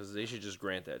up because they should just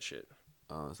grant that shit.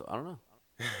 so I don't know.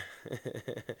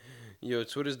 Yo,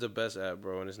 Twitter's the best app,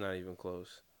 bro, and it's not even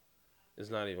close. It's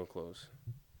not even close.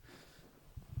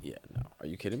 Yeah, no. Are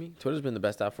you kidding me? Twitter's been the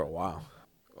best app for a while.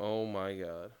 Oh my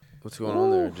god. What's going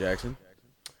on there, Jackson?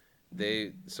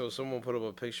 So someone put up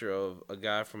a picture of a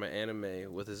guy from an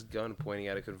anime with his gun pointing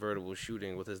at a convertible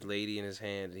shooting with his lady in his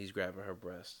hand and he's grabbing her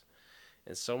breast.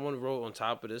 and someone wrote on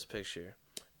top of this picture,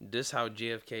 "This how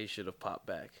JFK should have popped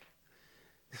back."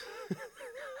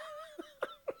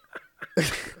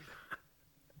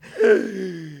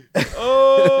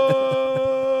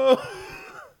 Oh,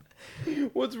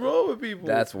 what's wrong with people?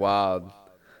 That's wild.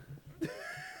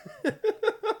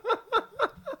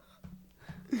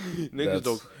 Niggas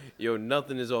don't. Yo,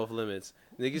 nothing is off limits.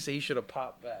 Niggas say he should have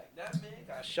popped back. That man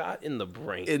got shot in the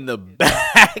brain. In the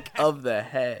back of the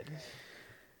head.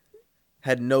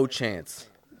 Had no chance.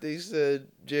 They said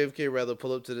JFK rather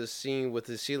pull up to the scene with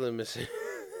his ceiling missing.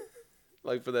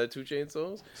 Like for that 2 Chainz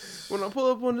songs. When I pull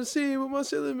up on the scene with my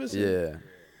ceiling missing. Yeah.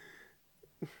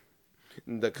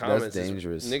 The comments That's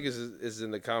dangerous. Niggas is in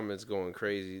the comments going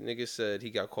crazy. Niggas said he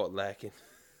got caught lacking.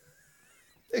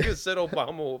 Niggas said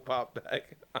Obama will pop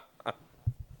back.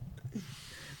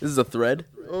 This is a thread.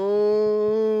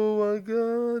 Oh my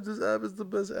god, this app is the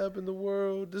best app in the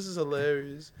world. This is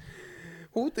hilarious.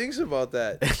 Who thinks about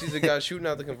that? Sees a guy shooting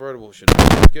out the convertible. Shit,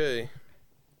 okay.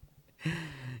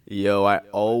 Yo, I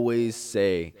always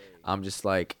say, I'm just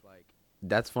like,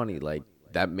 that's funny. Like,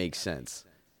 that makes sense.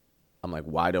 I'm like,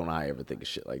 why don't I ever think of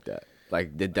shit like that?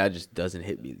 Like, that just doesn't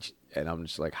hit me. And I'm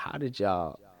just like, how did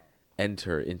y'all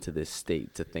enter into this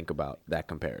state to think about that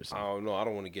comparison? I don't know. I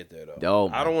don't want to get there, though. Oh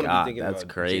my I don't want to God, be thinking that's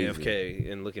about crazy.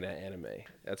 JFK and looking at anime.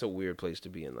 That's a weird place to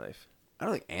be in life. I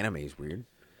don't think anime is weird.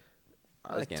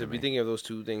 I like To anime. be thinking of those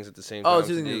two things at the same time. Oh,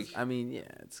 two Sadiq, things. I mean, yeah.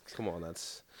 come on,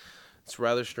 it's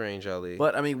rather strange, Ali.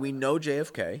 But, I mean, we know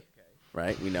JFK,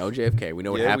 right? We know JFK. We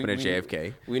know what happened to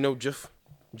JFK. We know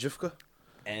Jifka.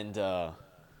 And, I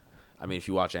mean, if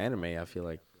you watch anime, I feel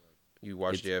like You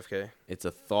watch JFK? it's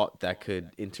a thought that could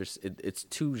it's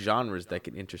two genres that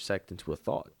can intersect into a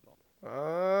thought.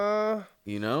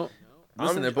 You know?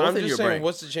 Listen, they're both I'm in just your saying, brain.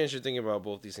 what's the chance you're thinking about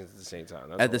both these things at the same time?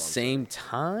 That's At all the I'm same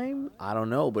time, I don't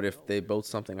know. But if they both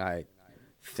something I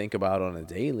think about on a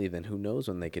daily, then who knows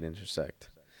when they can intersect?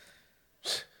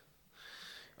 saying.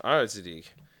 All right, Sadiq.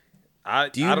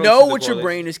 Do you I don't know see the what your correlation.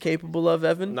 brain is capable of,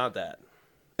 Evan? Not that.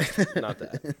 Not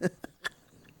that.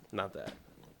 Not that.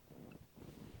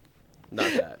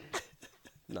 Not that.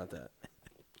 Not that.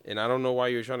 And I don't know why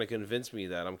you're trying to convince me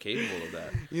that I'm capable of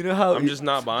that. You know how I'm just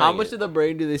not buying How much it. of the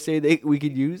brain do they say we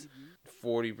could use?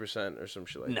 40% or some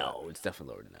shit like No, it's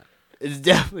definitely lower than that. It's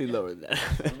definitely lower than that.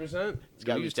 that. 10%? It's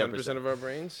gotta We be use 10%. 10% of our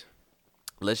brains?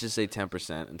 Let's just say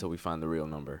 10% until we find the real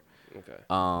number. Okay.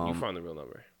 Um, You find the real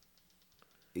number.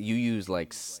 You use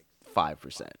like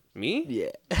 5%. Me? Yeah.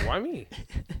 Why me?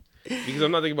 Because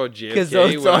I'm not thinking about JFK Because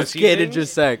those when I thoughts see can't things?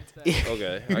 intersect.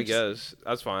 Okay, I guess.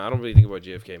 That's fine. I don't really think about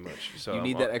JFK much. So You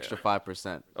need I'm- that extra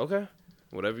 5%. Okay.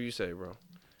 Whatever you say, bro.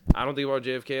 I don't think about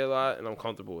JFK a lot, and I'm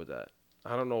comfortable with that.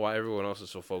 I don't know why everyone else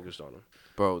is so focused on him.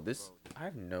 Bro, I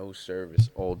have no service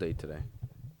all day today.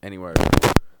 Anywhere.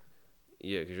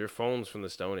 Yeah, because your phone's from the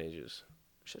Stone Ages.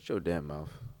 Shut your damn mouth.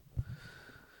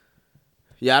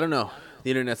 Yeah, I don't know.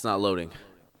 The internet's not loading.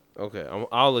 Okay,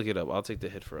 I'll look it up. I'll take the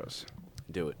hit for us.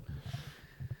 Do it.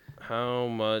 How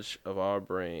much of our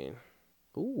brain?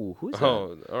 Ooh, who's that?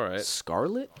 Oh, all right.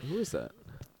 Scarlet? Who is that?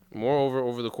 Moreover,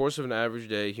 over the course of an average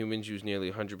day, humans use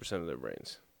nearly 100% of their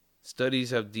brains. Studies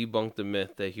have debunked the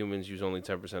myth that humans use only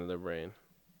 10% of their brain.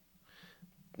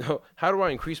 How do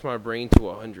I increase my brain to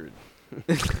 100?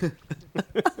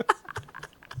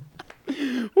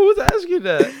 Who's asking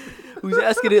that? Who's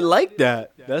asking it like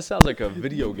that? That sounds like a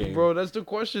video game. Bro, that's the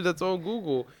question that's on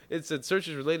Google. It said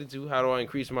searches related to how do I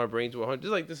increase my brain to 100.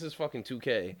 Just like this is fucking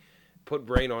 2K. Put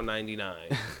brain on 99.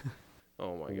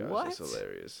 Oh my gosh, What? that's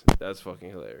hilarious. That's fucking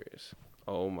hilarious.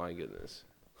 Oh my goodness.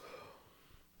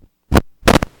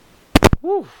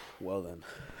 Woo. Well then.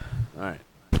 All right.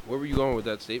 Where were you going with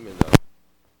that statement though?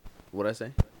 What'd I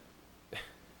say?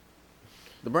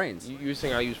 The brains. You were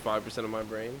saying I use 5% of my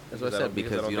brain? That's what I said,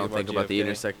 because you don't think about the JFK?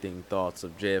 intersecting thoughts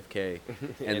of JFK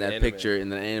and And that anime. picture, in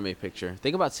the anime picture.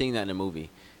 Think about seeing that in a movie,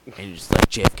 and you're just like,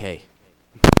 JFK.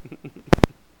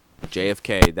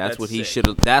 JFK, that's what he sick. should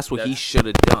have. That's what he That's- should should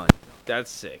have done.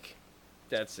 That's sick.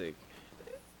 That's sick.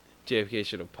 JFK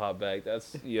should have popped back.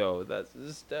 That's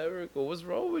hysterical. What's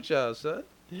wrong with y'all, son?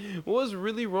 What's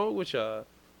really wrong with y'all?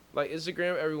 Like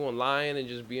Instagram, everyone lying and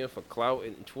just being for clout,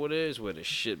 and Twitter is where the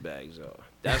shitbags are.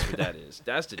 That's what that is.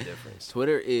 That's the difference.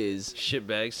 Twitter is.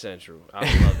 Shitbag Central. I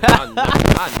love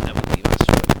it. I never leave that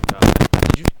shit. God.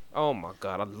 Did you? Oh my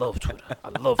God, I love Twitter. I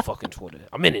love fucking Twitter.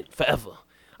 I'm in it forever.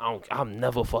 I'm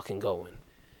never fucking going.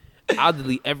 I'll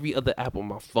delete every other app on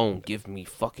my phone. Give me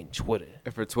fucking Twitter.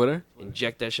 For Twitter?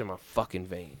 Inject that shit in my fucking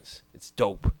veins. It's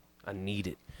dope. I need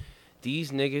it.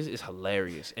 These niggas is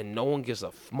hilarious, and no one gives a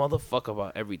motherfucker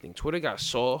about everything. Twitter got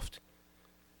soft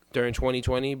during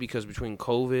 2020 because between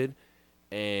COVID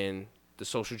and the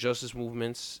social justice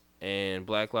movements and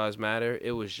Black Lives Matter,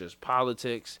 it was just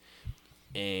politics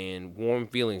and warm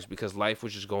feelings because life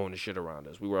was just going to shit around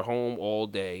us. We were home all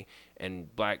day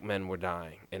and black men were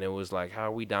dying. And it was like, how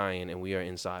are we dying and we are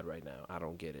inside right now? I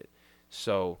don't get it.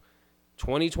 So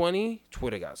 2020,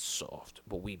 Twitter got soft,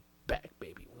 but we back,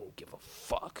 baby. We don't give a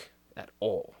fuck at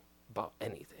all about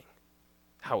anything.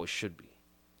 How it should be.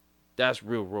 That's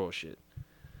real raw shit.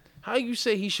 How you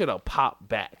say he should have popped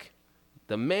back?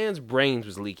 The man's brains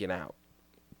was leaking out.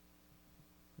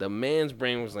 The man's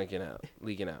brain was leaking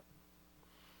out.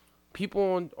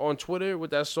 People on Twitter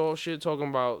with that soft shit talking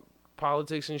about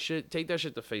politics and shit, take that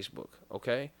shit to Facebook,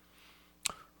 okay?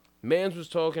 Mans was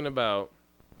talking about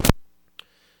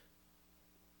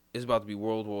it's about to be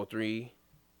World War III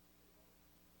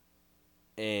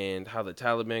and how the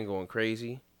Taliban going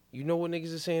crazy. You know what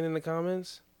niggas is saying in the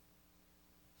comments?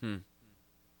 I'm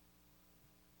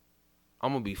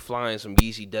gonna be flying some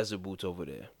Yeezy desert boots over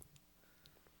there.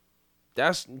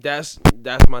 That's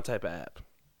my type of app.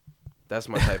 That's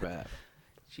my type of app.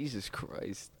 Jesus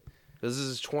Christ. This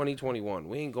is 2021.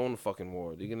 We ain't going to fucking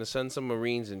war. They're gonna send some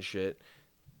Marines and shit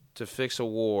to fix a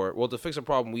war. Well, to fix a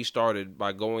problem we started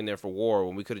by going there for war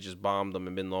when we could have just bombed them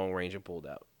and been long range and pulled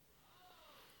out.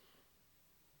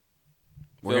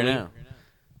 Where now?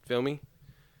 Feel me?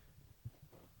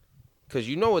 Because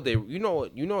you know what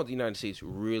the United States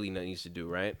really needs to do,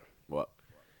 right? What?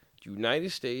 The United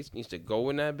States needs to go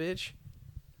in that bitch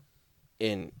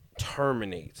and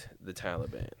terminate the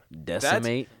Taliban.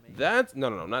 Decimate?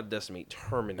 No, not decimate.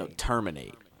 Terminate. No,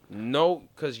 terminate. No,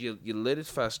 because you let it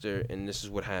fester, and this is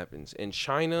what happens. And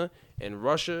China and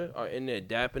Russia are in there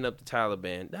dapping up the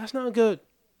Taliban. That's not good.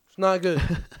 It's not good.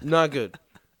 Not good.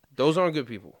 Those aren't good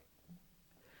people.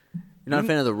 You're not a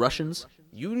fan of the Russians?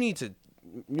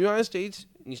 United States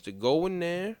needs to go in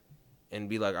there and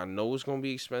be like, I know it's going to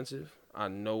be expensive. I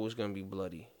know it's going to be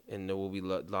bloody, and there will be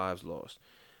lives lost.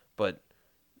 But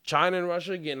China and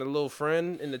Russia getting a little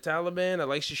friend in the Taliban that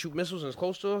likes to shoot missiles and is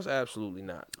close to us? Absolutely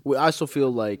not. Well, I still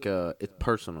feel like it's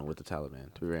personal with the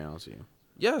Taliban, to be very honest with you.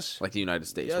 Yes. Like the United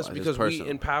States. Yes, because we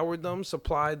empowered them,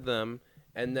 supplied them,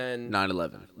 and then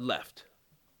 9/11 left.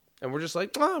 And we're just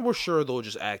like, we're sure they'll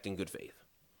just act in good faith.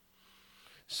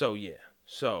 So, yeah.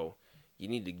 So, you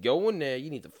need to go in there, you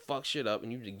need to fuck shit up,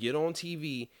 and you need to get on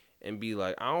TV and be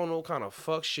like, I don't know what kind of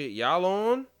fuck shit y'all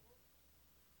on,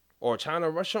 or China,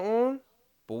 Russia on,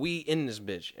 but we in this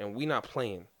bitch, and we not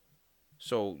playing.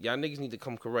 So, y'all niggas need to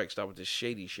come correct. Stop with this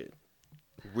shady shit.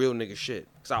 Real nigga shit.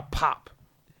 Because I pop.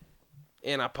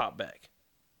 And I pop back.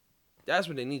 That's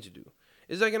what they need to do.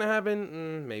 Is that going to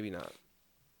happen? Maybe not.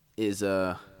 Is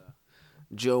Joe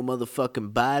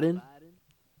motherfucking Biden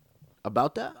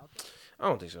about that? I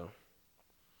don't think so.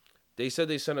 They said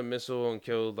they sent a missile and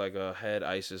killed like a head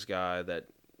ISIS guy that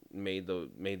made the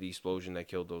explosion that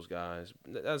killed those guys.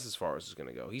 That's as far as it's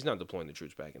gonna go. He's not deploying the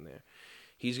troops back in there.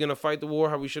 He's gonna fight the war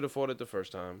how we should have fought it the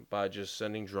first time, by just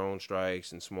sending drone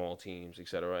strikes and small teams,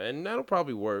 etc. And that'll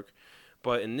probably work.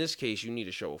 But in this case, you need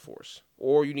to show a force,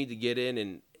 or you need to get in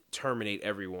and terminate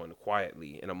everyone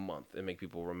quietly in a month and make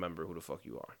people remember who the fuck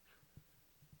you are.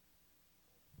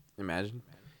 Imagine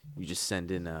you just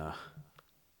send in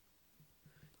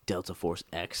Delta Force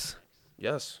X.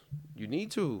 Yes, you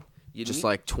need to.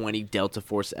 Like 20 Delta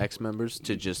Force X members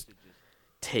to just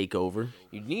take over.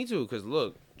 You need to, because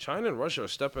look, China and Russia are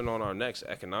stepping on our necks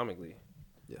economically.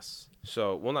 Yes.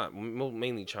 So,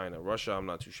 mainly China. Russia, I'm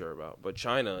not too sure about. But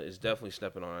China is definitely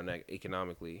stepping on our neck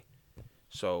economically.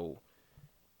 So,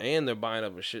 and they're buying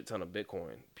up a shit ton of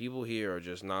Bitcoin. People here are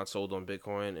just not sold on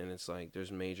Bitcoin, and it's like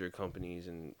there's major companies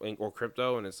or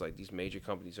crypto, and it's like these major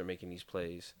companies are making these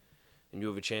plays. And you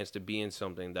have a chance to be in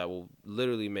something that will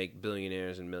literally make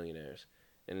billionaires and millionaires.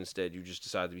 And instead, you just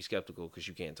decide to be skeptical because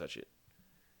you can't touch it.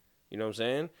 You know what I'm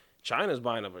saying? China's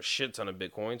buying up a shit ton of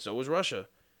Bitcoin, so is Russia.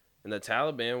 And the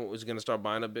Taliban was going to start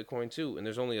buying up Bitcoin too. And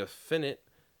there's only a finite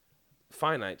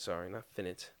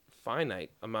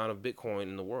amount of Bitcoin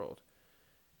in the world.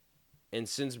 And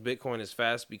since Bitcoin is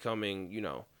fast becoming,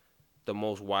 the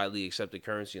most widely accepted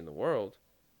currency in the world,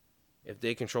 if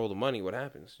they control the money, what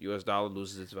happens? U.S. dollar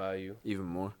loses its value. Even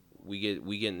more. We get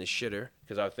in the shitter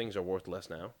because our things are worth less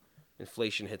now.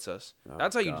 Inflation hits us. Oh,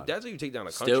 that's how you take down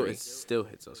a country. It still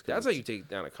hits us. That's how you take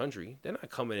down a country. They're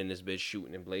not coming in this bitch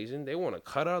shooting and blazing. They want to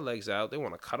cut our legs out. They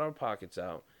want to cut our pockets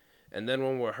out. And then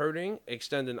when we're hurting,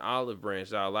 extend an olive branch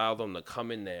that allow them to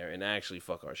come in there and actually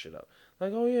fuck our shit up.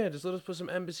 Like, oh yeah, just let us put some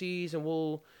embassies and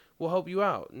we'll help you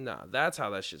out. Nah, that's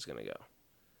how that shit's gonna go.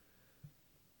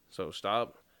 So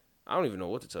stop. I don't even know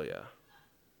what to tell y'all.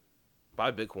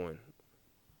 Buy Bitcoin.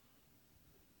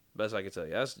 Best I can tell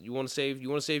you. You want to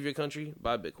save your country?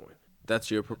 Buy Bitcoin. That's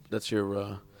your That's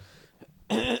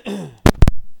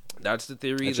the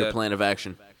theory. that's your plan of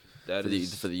action that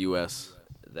is for the U.S.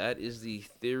 That is the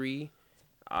theory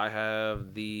I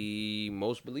have the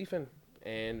most belief in.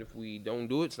 And if we don't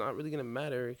do it, it's not really going to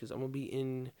matter because I'm going to be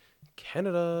in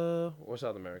Canada or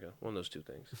South America. One of those two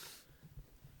things.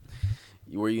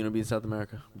 Where are you going to be in South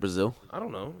America? Brazil? I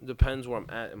don't know. Depends where I'm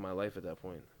at in my life at that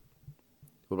point.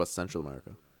 What about Central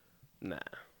America? Nah.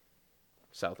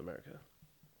 South America.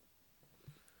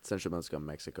 Central America,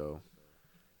 Mexico.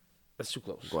 That's too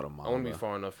close. Guatemala. I want to be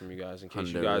far enough from you guys in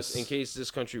case Honduras. in case this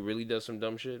country really does some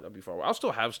dumb shit, I'll be far away. I'll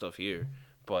still have stuff here,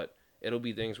 but it'll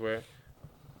be things where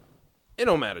it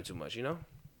don't matter too much, you know?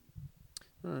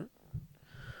 All right.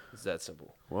 It's that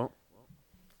simple. Well,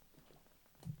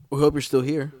 we hope you're still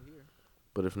here.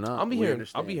 But if not, I'll be we here.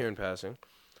 understand. I'll be here in passing,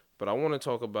 but I want to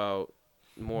talk about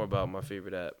more about my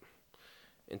favorite app,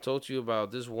 and talk to you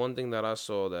about this one thing that I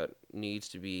saw that needs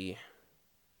to be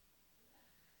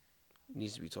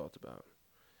talked about.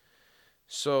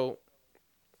 So,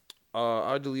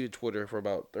 I deleted Twitter for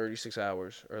about 36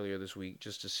 hours earlier this week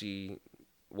just to see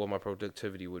what my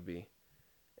productivity would be,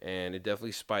 and it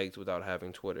definitely spiked without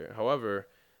having Twitter. However,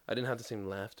 I didn't have the same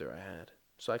laughter I had,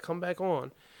 so I come back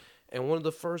on. And one of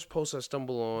the first posts I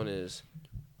stumble on is,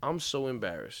 I'm so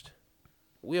embarrassed.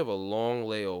 We have a long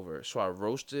layover, so I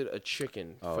roasted a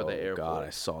chicken for the airport. Oh, God, I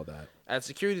saw that. At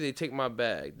security, they take my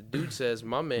bag. The dude says,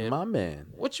 my man,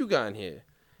 what you got in here?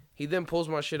 He then pulls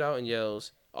my shit out and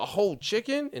yells, a whole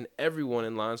chicken? And everyone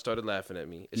in line started laughing at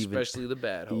me, especially the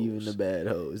bad hoes. Even the bad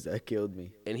hoes. That killed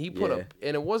me. And he put up,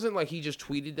 and it wasn't like he just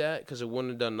tweeted that because it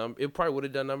wouldn't have done numbers. It probably would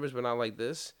have done numbers, but not like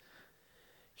this.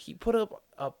 He put up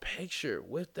a picture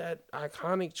with that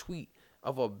iconic tweet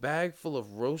of a bag full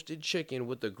of roasted chicken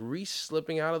with the grease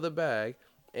slipping out of the bag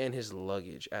and his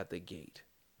luggage at the gate.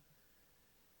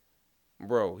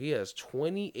 Bro, he has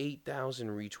 28,000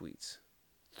 retweets,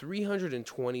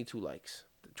 322 likes,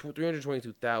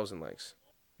 322,000 likes.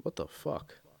 What the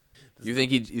fuck? You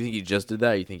think he just did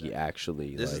that? Or you think he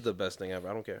actually? This is the best thing ever.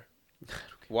 I don't care.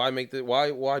 Why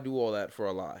do all that for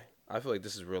a lie? I feel like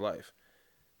this is real life.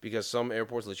 Because some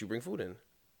airports let you bring food in,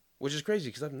 which is crazy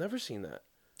because I've never seen that.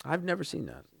 I've never seen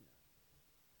that.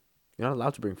 You're not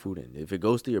allowed to bring food in. If it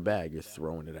goes through your bag, you're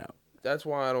throwing it out. That's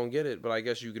why I don't get it. But I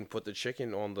guess you can put the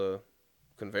chicken on the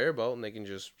conveyor belt and they can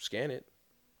just scan it.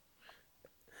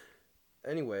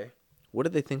 Anyway. What do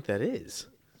they think that is?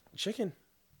 Chicken.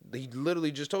 He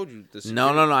literally just told you this. No,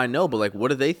 I know. But, like, what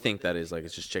do they think that is? Like,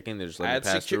 it's just chicken? They're just letting it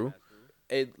pass through?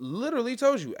 It literally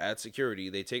tells you at security.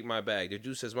 They take my bag. The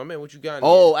dude says, "My man, what you got?"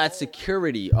 Oh, at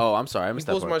security. Oh, I'm sorry. I missed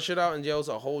that part. He part. pulls my shit out and yells,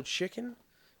 "A whole chicken."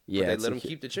 Yeah, but they let him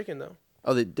keep the chicken though.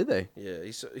 Oh, did they? Yeah.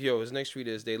 His next tweet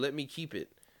is, "They let me keep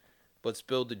it, but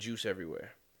spilled the juice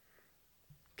everywhere."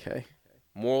 Okay.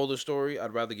 Moral of the story: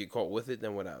 I'd rather get caught with it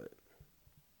than without it.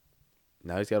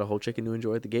 Now he's got a whole chicken to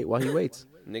enjoy at the gate while he waits.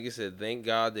 Nigga said, "Thank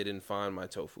God they didn't find my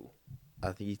tofu."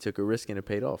 I think he took a risk and it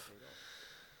paid off.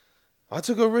 I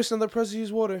took a risk on the price of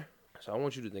his water. So I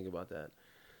want you to think about that.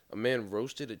 A man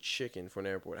roasted a chicken for an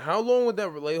airport. How long would that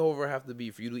layover have to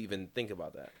be for you to even think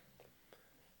about that?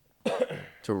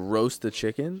 To roast the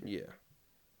chicken? Yeah.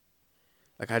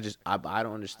 Like, I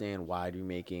don't understand why you're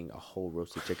making a whole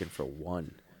roasted chicken for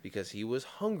one. Because he was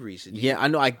hungry. So Yeah, I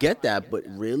know, I get that, but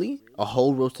really? A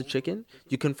whole roasted chicken?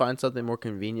 You couldn't find something more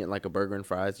convenient like a burger and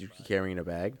fries you could carry in a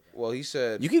bag? Well, he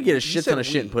said... You could get a shit ton of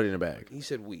shit and put it in a bag. He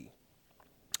said we.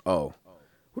 Oh.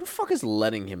 Who the fuck is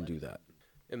letting him do that?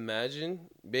 Imagine,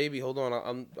 baby, hold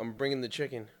on, I'm bringing the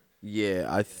chicken. Yeah,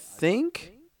 I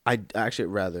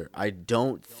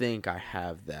don't think I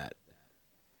have that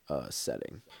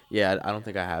setting. Yeah, I don't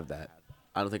think I have that.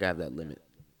 I don't think I have that limit.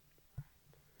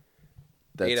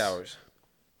 8 hours.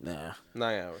 Nah.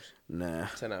 9 hours. Nah.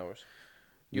 10 hours.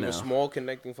 You have a small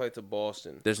connecting flight to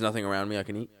Boston. There's nothing around me I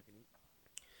can eat?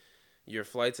 Your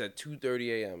flight's at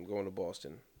 2:30 a.m. going to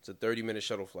Boston. It's a 30-minute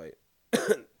shuttle flight.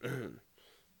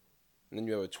 And then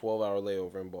you have a 12-hour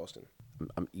layover in Boston.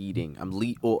 I'm eating.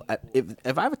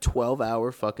 If I have a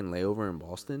 12-hour fucking layover in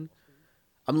Boston,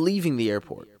 I'm leaving the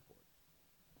airport.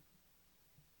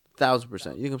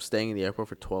 1,000%. You think I'm staying in the airport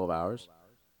for 12 hours?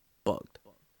 Bugged.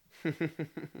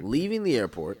 Leaving the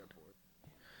airport,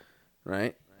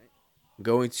 right?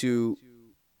 Going to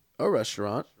a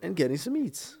restaurant and getting some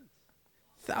eats.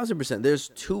 1,000%. There's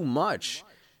too much.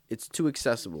 It's too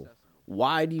accessible.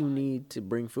 Why do you need to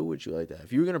bring food with you like that?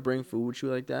 If you're going to bring food with you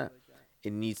like that,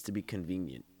 it needs to be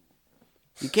convenient.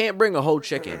 You can't bring a whole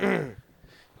chicken.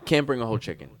 Can't bring a whole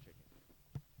chicken.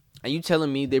 Are you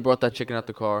telling me they brought that chicken out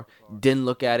the car, didn't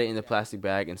look at it in the plastic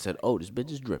bag, and said, "Oh, this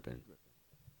bitch is dripping.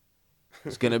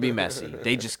 It's going to be messy."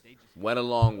 They just went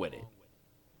along with it.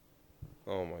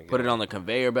 Oh my god. Put it on the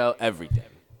conveyor belt, everything.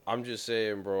 I'm just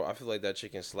saying, bro. I feel like that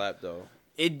chicken slapped though.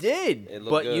 It did. It looked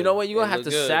But good. you know what? You're going It to have to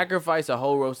looked good. sacrifice a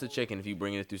whole roasted chicken if you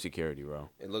bring it through security, bro.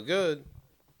 It looked good.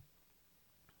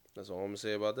 That's all I'm gonna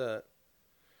say about that.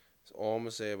 That's all I'm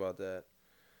gonna say about that.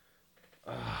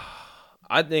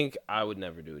 I think I would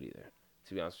never do it either.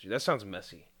 To be honest with you, that sounds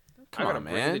messy. Come I gotta on,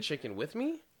 bring man. the chicken with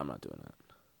me. I'm not doing that.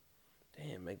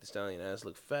 Damn, make the stallion ass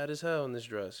look fat as hell in this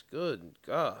dress. Good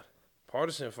God,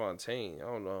 Partisan Fontaine. I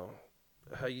don't know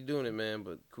how you doing it, man,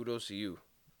 but kudos to you.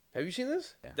 Have you seen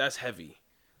this? Yeah. That's heavy.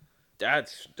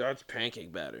 That's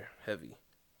pancake batter. Heavy.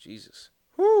 Jesus.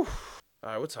 Whew. All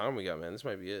right, what time we got, man? This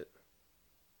might be it.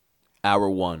 Hour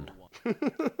 1.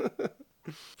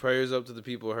 Prayers up to the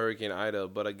people of Hurricane Ida,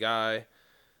 but a guy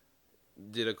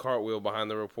did a cartwheel behind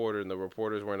the reporter, and the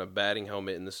reporter's wearing a batting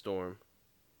helmet in the storm.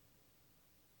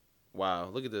 Wow,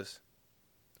 look at this.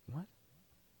 What?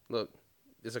 Look,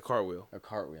 it's a cartwheel. A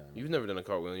cartwheel. You've never done a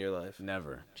cartwheel in your life.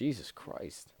 Never. Jesus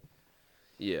Christ.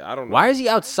 Yeah, I don't know. Why is he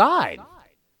outside?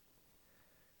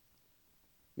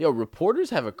 Yo, reporters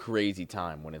have a crazy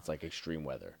time when it's like extreme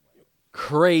weather.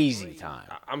 Crazy time.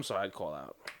 I'm sorry, I'd call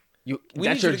out. You We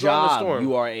that's need you your to go out in the job. storm.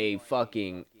 You are a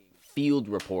fucking field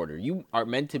reporter. You are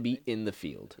meant to be in the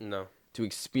field No, to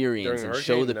experience During a and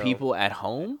show hurricane? the No. people at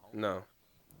home no,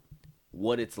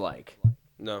 what it's like.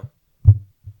 no.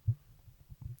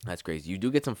 That's crazy. You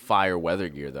do get some fire weather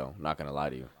gear though. I'm not gonna lie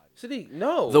to you. Sadiq,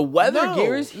 no. The weather no,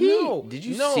 gear is heat. no, Did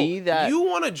you no. see that? You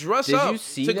want to dress Did up you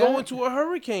see to go that? into a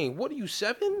hurricane. What are you,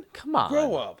 7? Come on.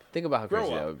 Grow up. Think about how Grow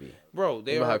crazy up. that would be. Bro,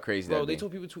 they Think about are, how crazy bro, that'd they be.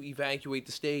 told people to evacuate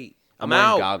the state. I'm I'm wearing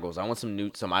out. goggles. I want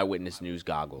some eyewitness news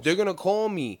goggles. They're gonna call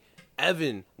me,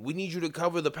 Evan. We need you to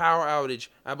cover the power outage.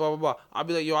 And blah blah blah. I'll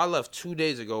be like, yo, I left 2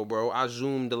 days ago, bro. I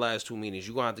zoomed the last 2 meetings.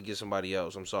 You gonna have to get somebody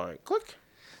else. I'm sorry. Click.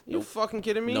 You fucking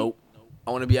kidding me? Nope. I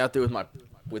want to be out there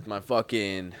with my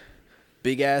fucking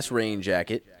big ass rain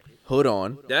jacket, hood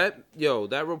on. That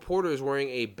reporter is wearing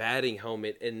a batting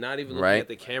helmet and not even looking Right. at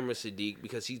the camera, Sadiq,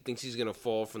 because he thinks he's gonna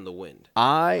fall from the wind.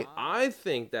 I I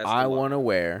think that's. I the lie. want to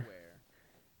wear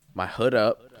my hood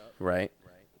up, right?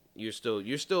 You're still in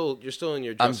your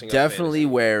I'm dressing up definitely fantasy.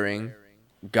 wearing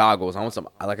goggles. I want some,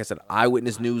 like I said,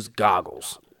 eyewitness news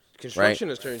goggles. Construction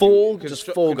right? has turned Full- you, just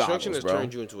full construction goggles, has bro.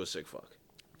 turned you into a sick fuck.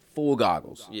 Full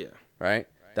goggles, Yeah. right?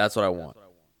 That's what I want.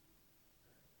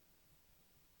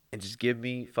 And just give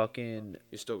me fucking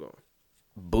You're still going.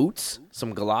 boots,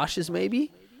 some galoshes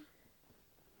maybe.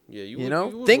 Yeah, You would- know?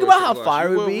 would Think wear about some how galoshes. fire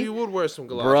You would be. You would wear some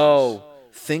galoshes. Bro,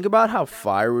 think about how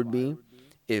fire would be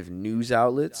if news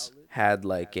outlets had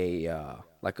like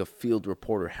a field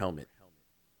reporter helmet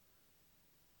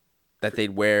that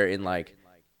they'd wear in like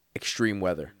extreme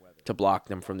weather to block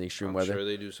them from the extreme I'm weather. sure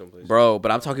they do someplace. Bro,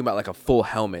 but I'm talking about like a full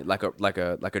helmet, like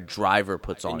a driver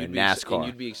puts on And in you'd be ex- NASCAR. And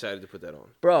you'd be excited to put that on.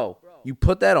 Bro, you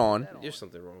put that on. There's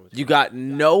something wrong with you. You got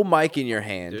no mic in your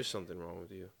hand. There's something wrong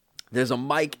with you. There's a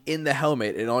mic in the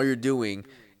helmet, and all you're doing,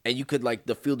 and you could like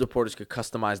the field reporters could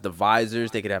customize the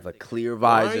visors. They could have a clear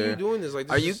visor. Why are you doing this? Like,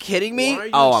 this Are you is- kidding me? Why are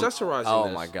you I'm- accessorizing oh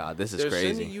this? my god, this is They're crazy.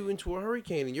 sending you into a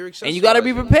hurricane, and you're accessorizing. And you got to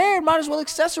be prepared. Might as well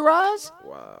accessorize.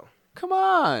 Wow. Come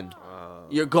on.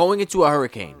 You're going into a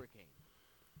hurricane.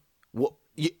 Well,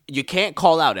 you can't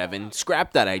call out, Evan.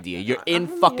 Scrap that idea. You're in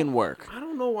don't fucking know- work. I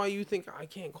don't know why you think I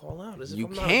can't call out. As if You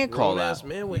I'm can't not a call grown-ass out.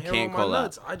 man with You hair can't on call my out.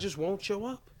 nuts. I just won't show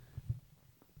up.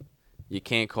 You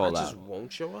can't call I out. just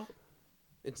won't show up.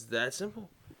 It's that simple.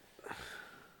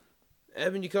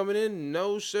 Evan, you coming in?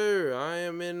 No, sir. I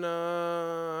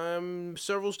am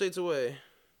several states away.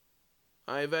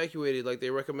 I evacuated like they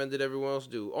recommended everyone else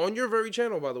do. On your very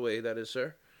channel, by the way, that is,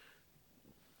 sir.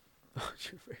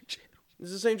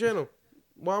 It's the same channel.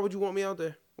 Why would you want me out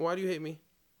there? Why do you hate me?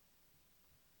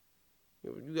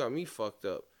 You got me fucked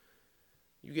up.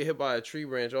 You get hit by a tree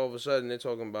branch, all of a sudden they're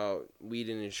talking about we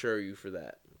didn't insure you for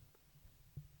that.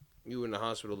 You in the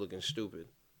hospital looking stupid.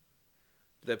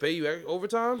 Did they pay you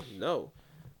overtime? No.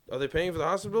 Are they paying for the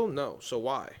hospital? No. So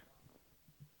why?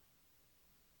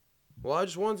 Well, I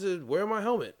just wanted to wear my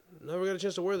helmet. Never got a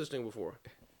chance to wear this thing before.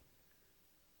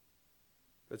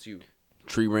 That's you.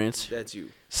 Tree branch That's you.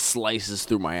 slices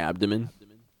through my abdomen.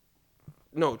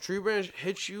 No, tree branch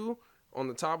hits you on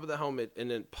the top of the helmet and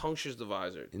then punctures the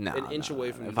visor. No, an inch no, away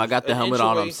no. from you. If I got the An helmet inch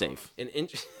on, away- I'm safe. An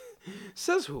inch.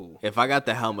 Says who? If I got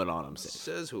the helmet on, I'm safe.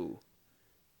 Says who?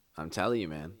 I'm telling you,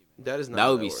 man. That is not. That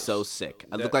how would be works. so sick.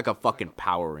 I'd That- look like a fucking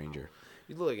Power Ranger.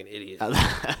 You look like an idiot.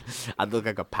 I'd look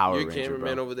like a Power Your Ranger,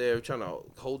 cameraman bro. over there trying to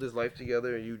hold his life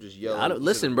together, and you just yell. I don't,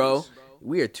 listen, bro.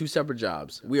 We are two separate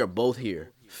jobs. We are both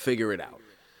here. Figure it out.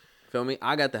 Feel me?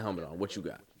 I got the helmet on. What you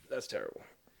got? That's terrible.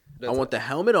 I want the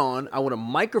helmet on. I want a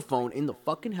microphone in the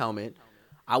fucking helmet.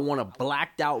 I want a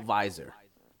blacked out visor.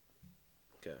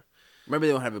 Remember,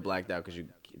 they don't have it blacked out because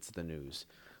it's the news.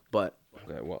 But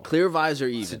Okay, well, clear visor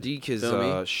even. Sadiq has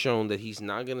Feel me? shown that he's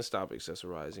not going to stop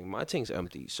accessorizing. My tank's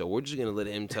empty, so we're just going to let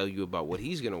him tell you about what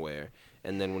he's going to wear,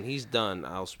 and then when he's done,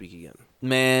 I'll speak again.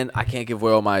 Man, I can't give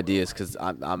away all my ideas because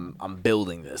I'm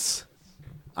building this.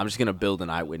 I'm just gonna build an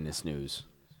eyewitness news.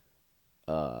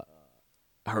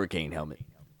 Hurricane helmet.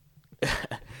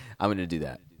 I'm gonna do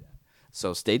that.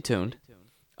 So stay tuned.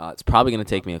 It's probably gonna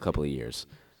take me a couple of years.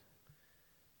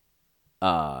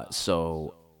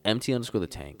 So MT_the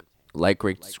tank. Like,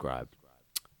 rate, subscribe.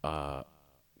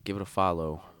 Give it a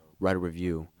follow. Write a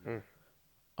review.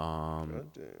 Goddamn.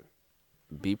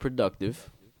 Be productive.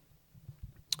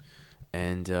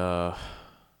 And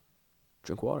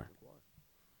drink water.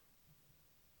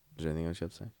 Is there anything else you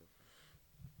have to say?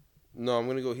 No, I'm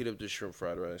going to go heat up this shrimp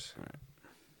fried rice. All right.